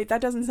terms of, wait,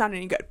 that doesn't sound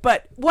any good,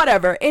 but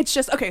whatever. It's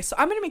just, okay, so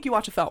I'm going to make you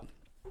watch a film.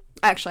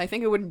 Actually, I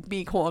think it would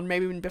be cool, and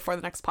maybe even before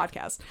the next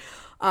podcast.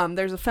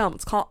 There's a film.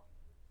 It's called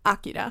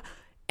Akira,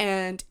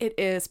 and it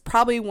is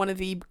probably one of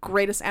the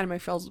greatest anime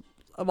films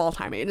of all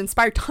time. It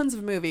inspired tons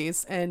of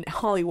movies in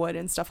Hollywood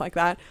and stuff like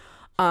that.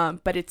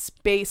 But it's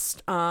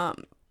based...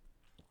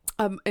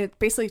 it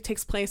basically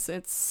takes place,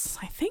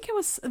 I think it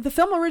was, the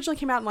film originally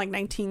came out in like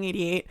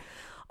 1988,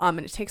 and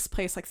it takes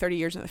place like 30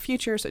 years in the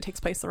future, so it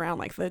takes place around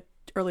like the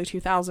early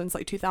 2000s,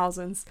 late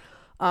 2000s,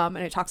 and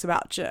it talks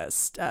about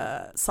just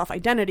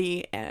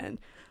self-identity and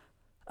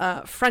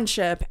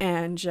friendship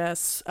and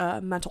just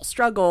mental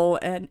struggle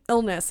and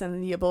illness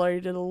and the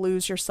ability to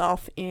lose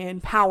yourself in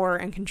power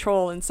and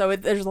control. And so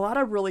there's a lot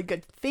of really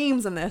good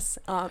themes in this.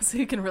 So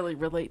you can really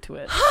relate to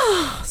it.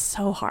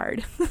 So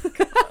hard.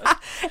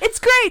 It's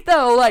great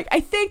though. Like, I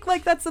think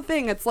like that's the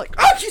thing. It's like,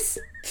 oh, that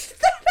actually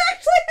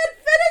had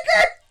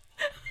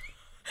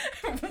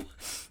vinegar.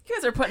 You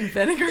guys are putting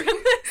vinegar in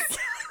this.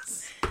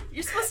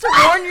 You're supposed to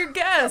warn your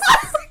guests.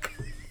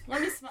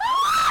 Let me smell.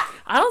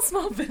 I don't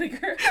smell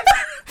vinegar.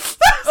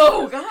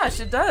 Oh gosh,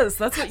 it does.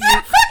 That's what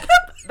you.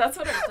 That's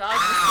what our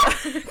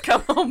dogs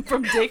come home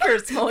from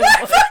daycare smelling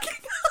like.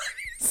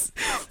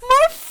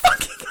 My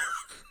fucking.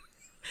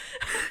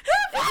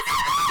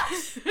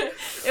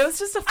 It was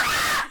just a.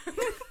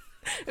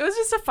 It was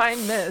just a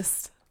fine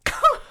mist.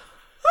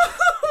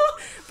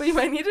 But you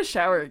might need to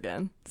shower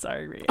again.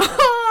 Sorry, Rhiannon.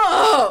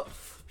 Oh,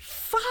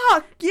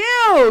 fuck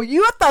you!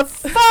 You what the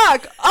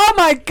fuck? Oh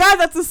my God,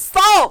 that's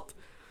assault!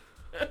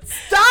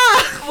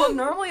 Stop! Well,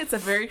 normally it's a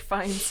very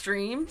fine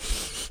stream.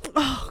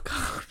 Oh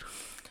God.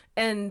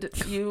 And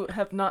you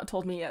have not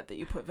told me yet that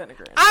you put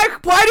vinegar in. I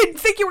didn't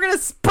think you were gonna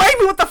spray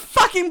me with the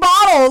fucking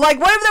bottle. Like,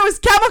 what if there was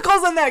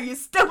chemicals in there? You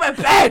stupid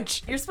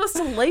bitch! You're supposed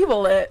to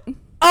label it.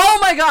 Oh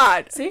my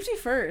God! Safety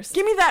first.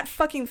 Give me that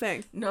fucking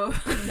thing. No.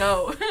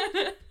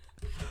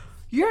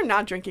 You're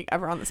not drinking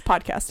ever on this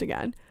podcast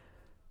again.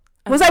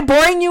 Was I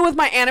boring you with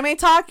my anime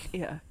talk?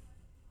 Yeah.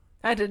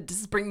 I had to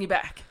just bring you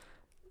back.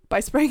 By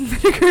spraying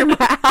vinegar in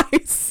my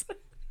eyes.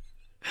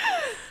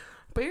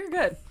 But you're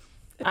good.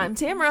 I'm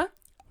Tamara.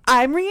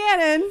 I'm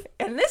Rhiannon.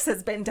 And this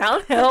has been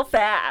Downhill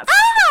Fast.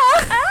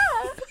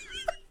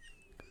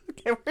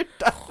 Okay, we're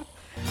done.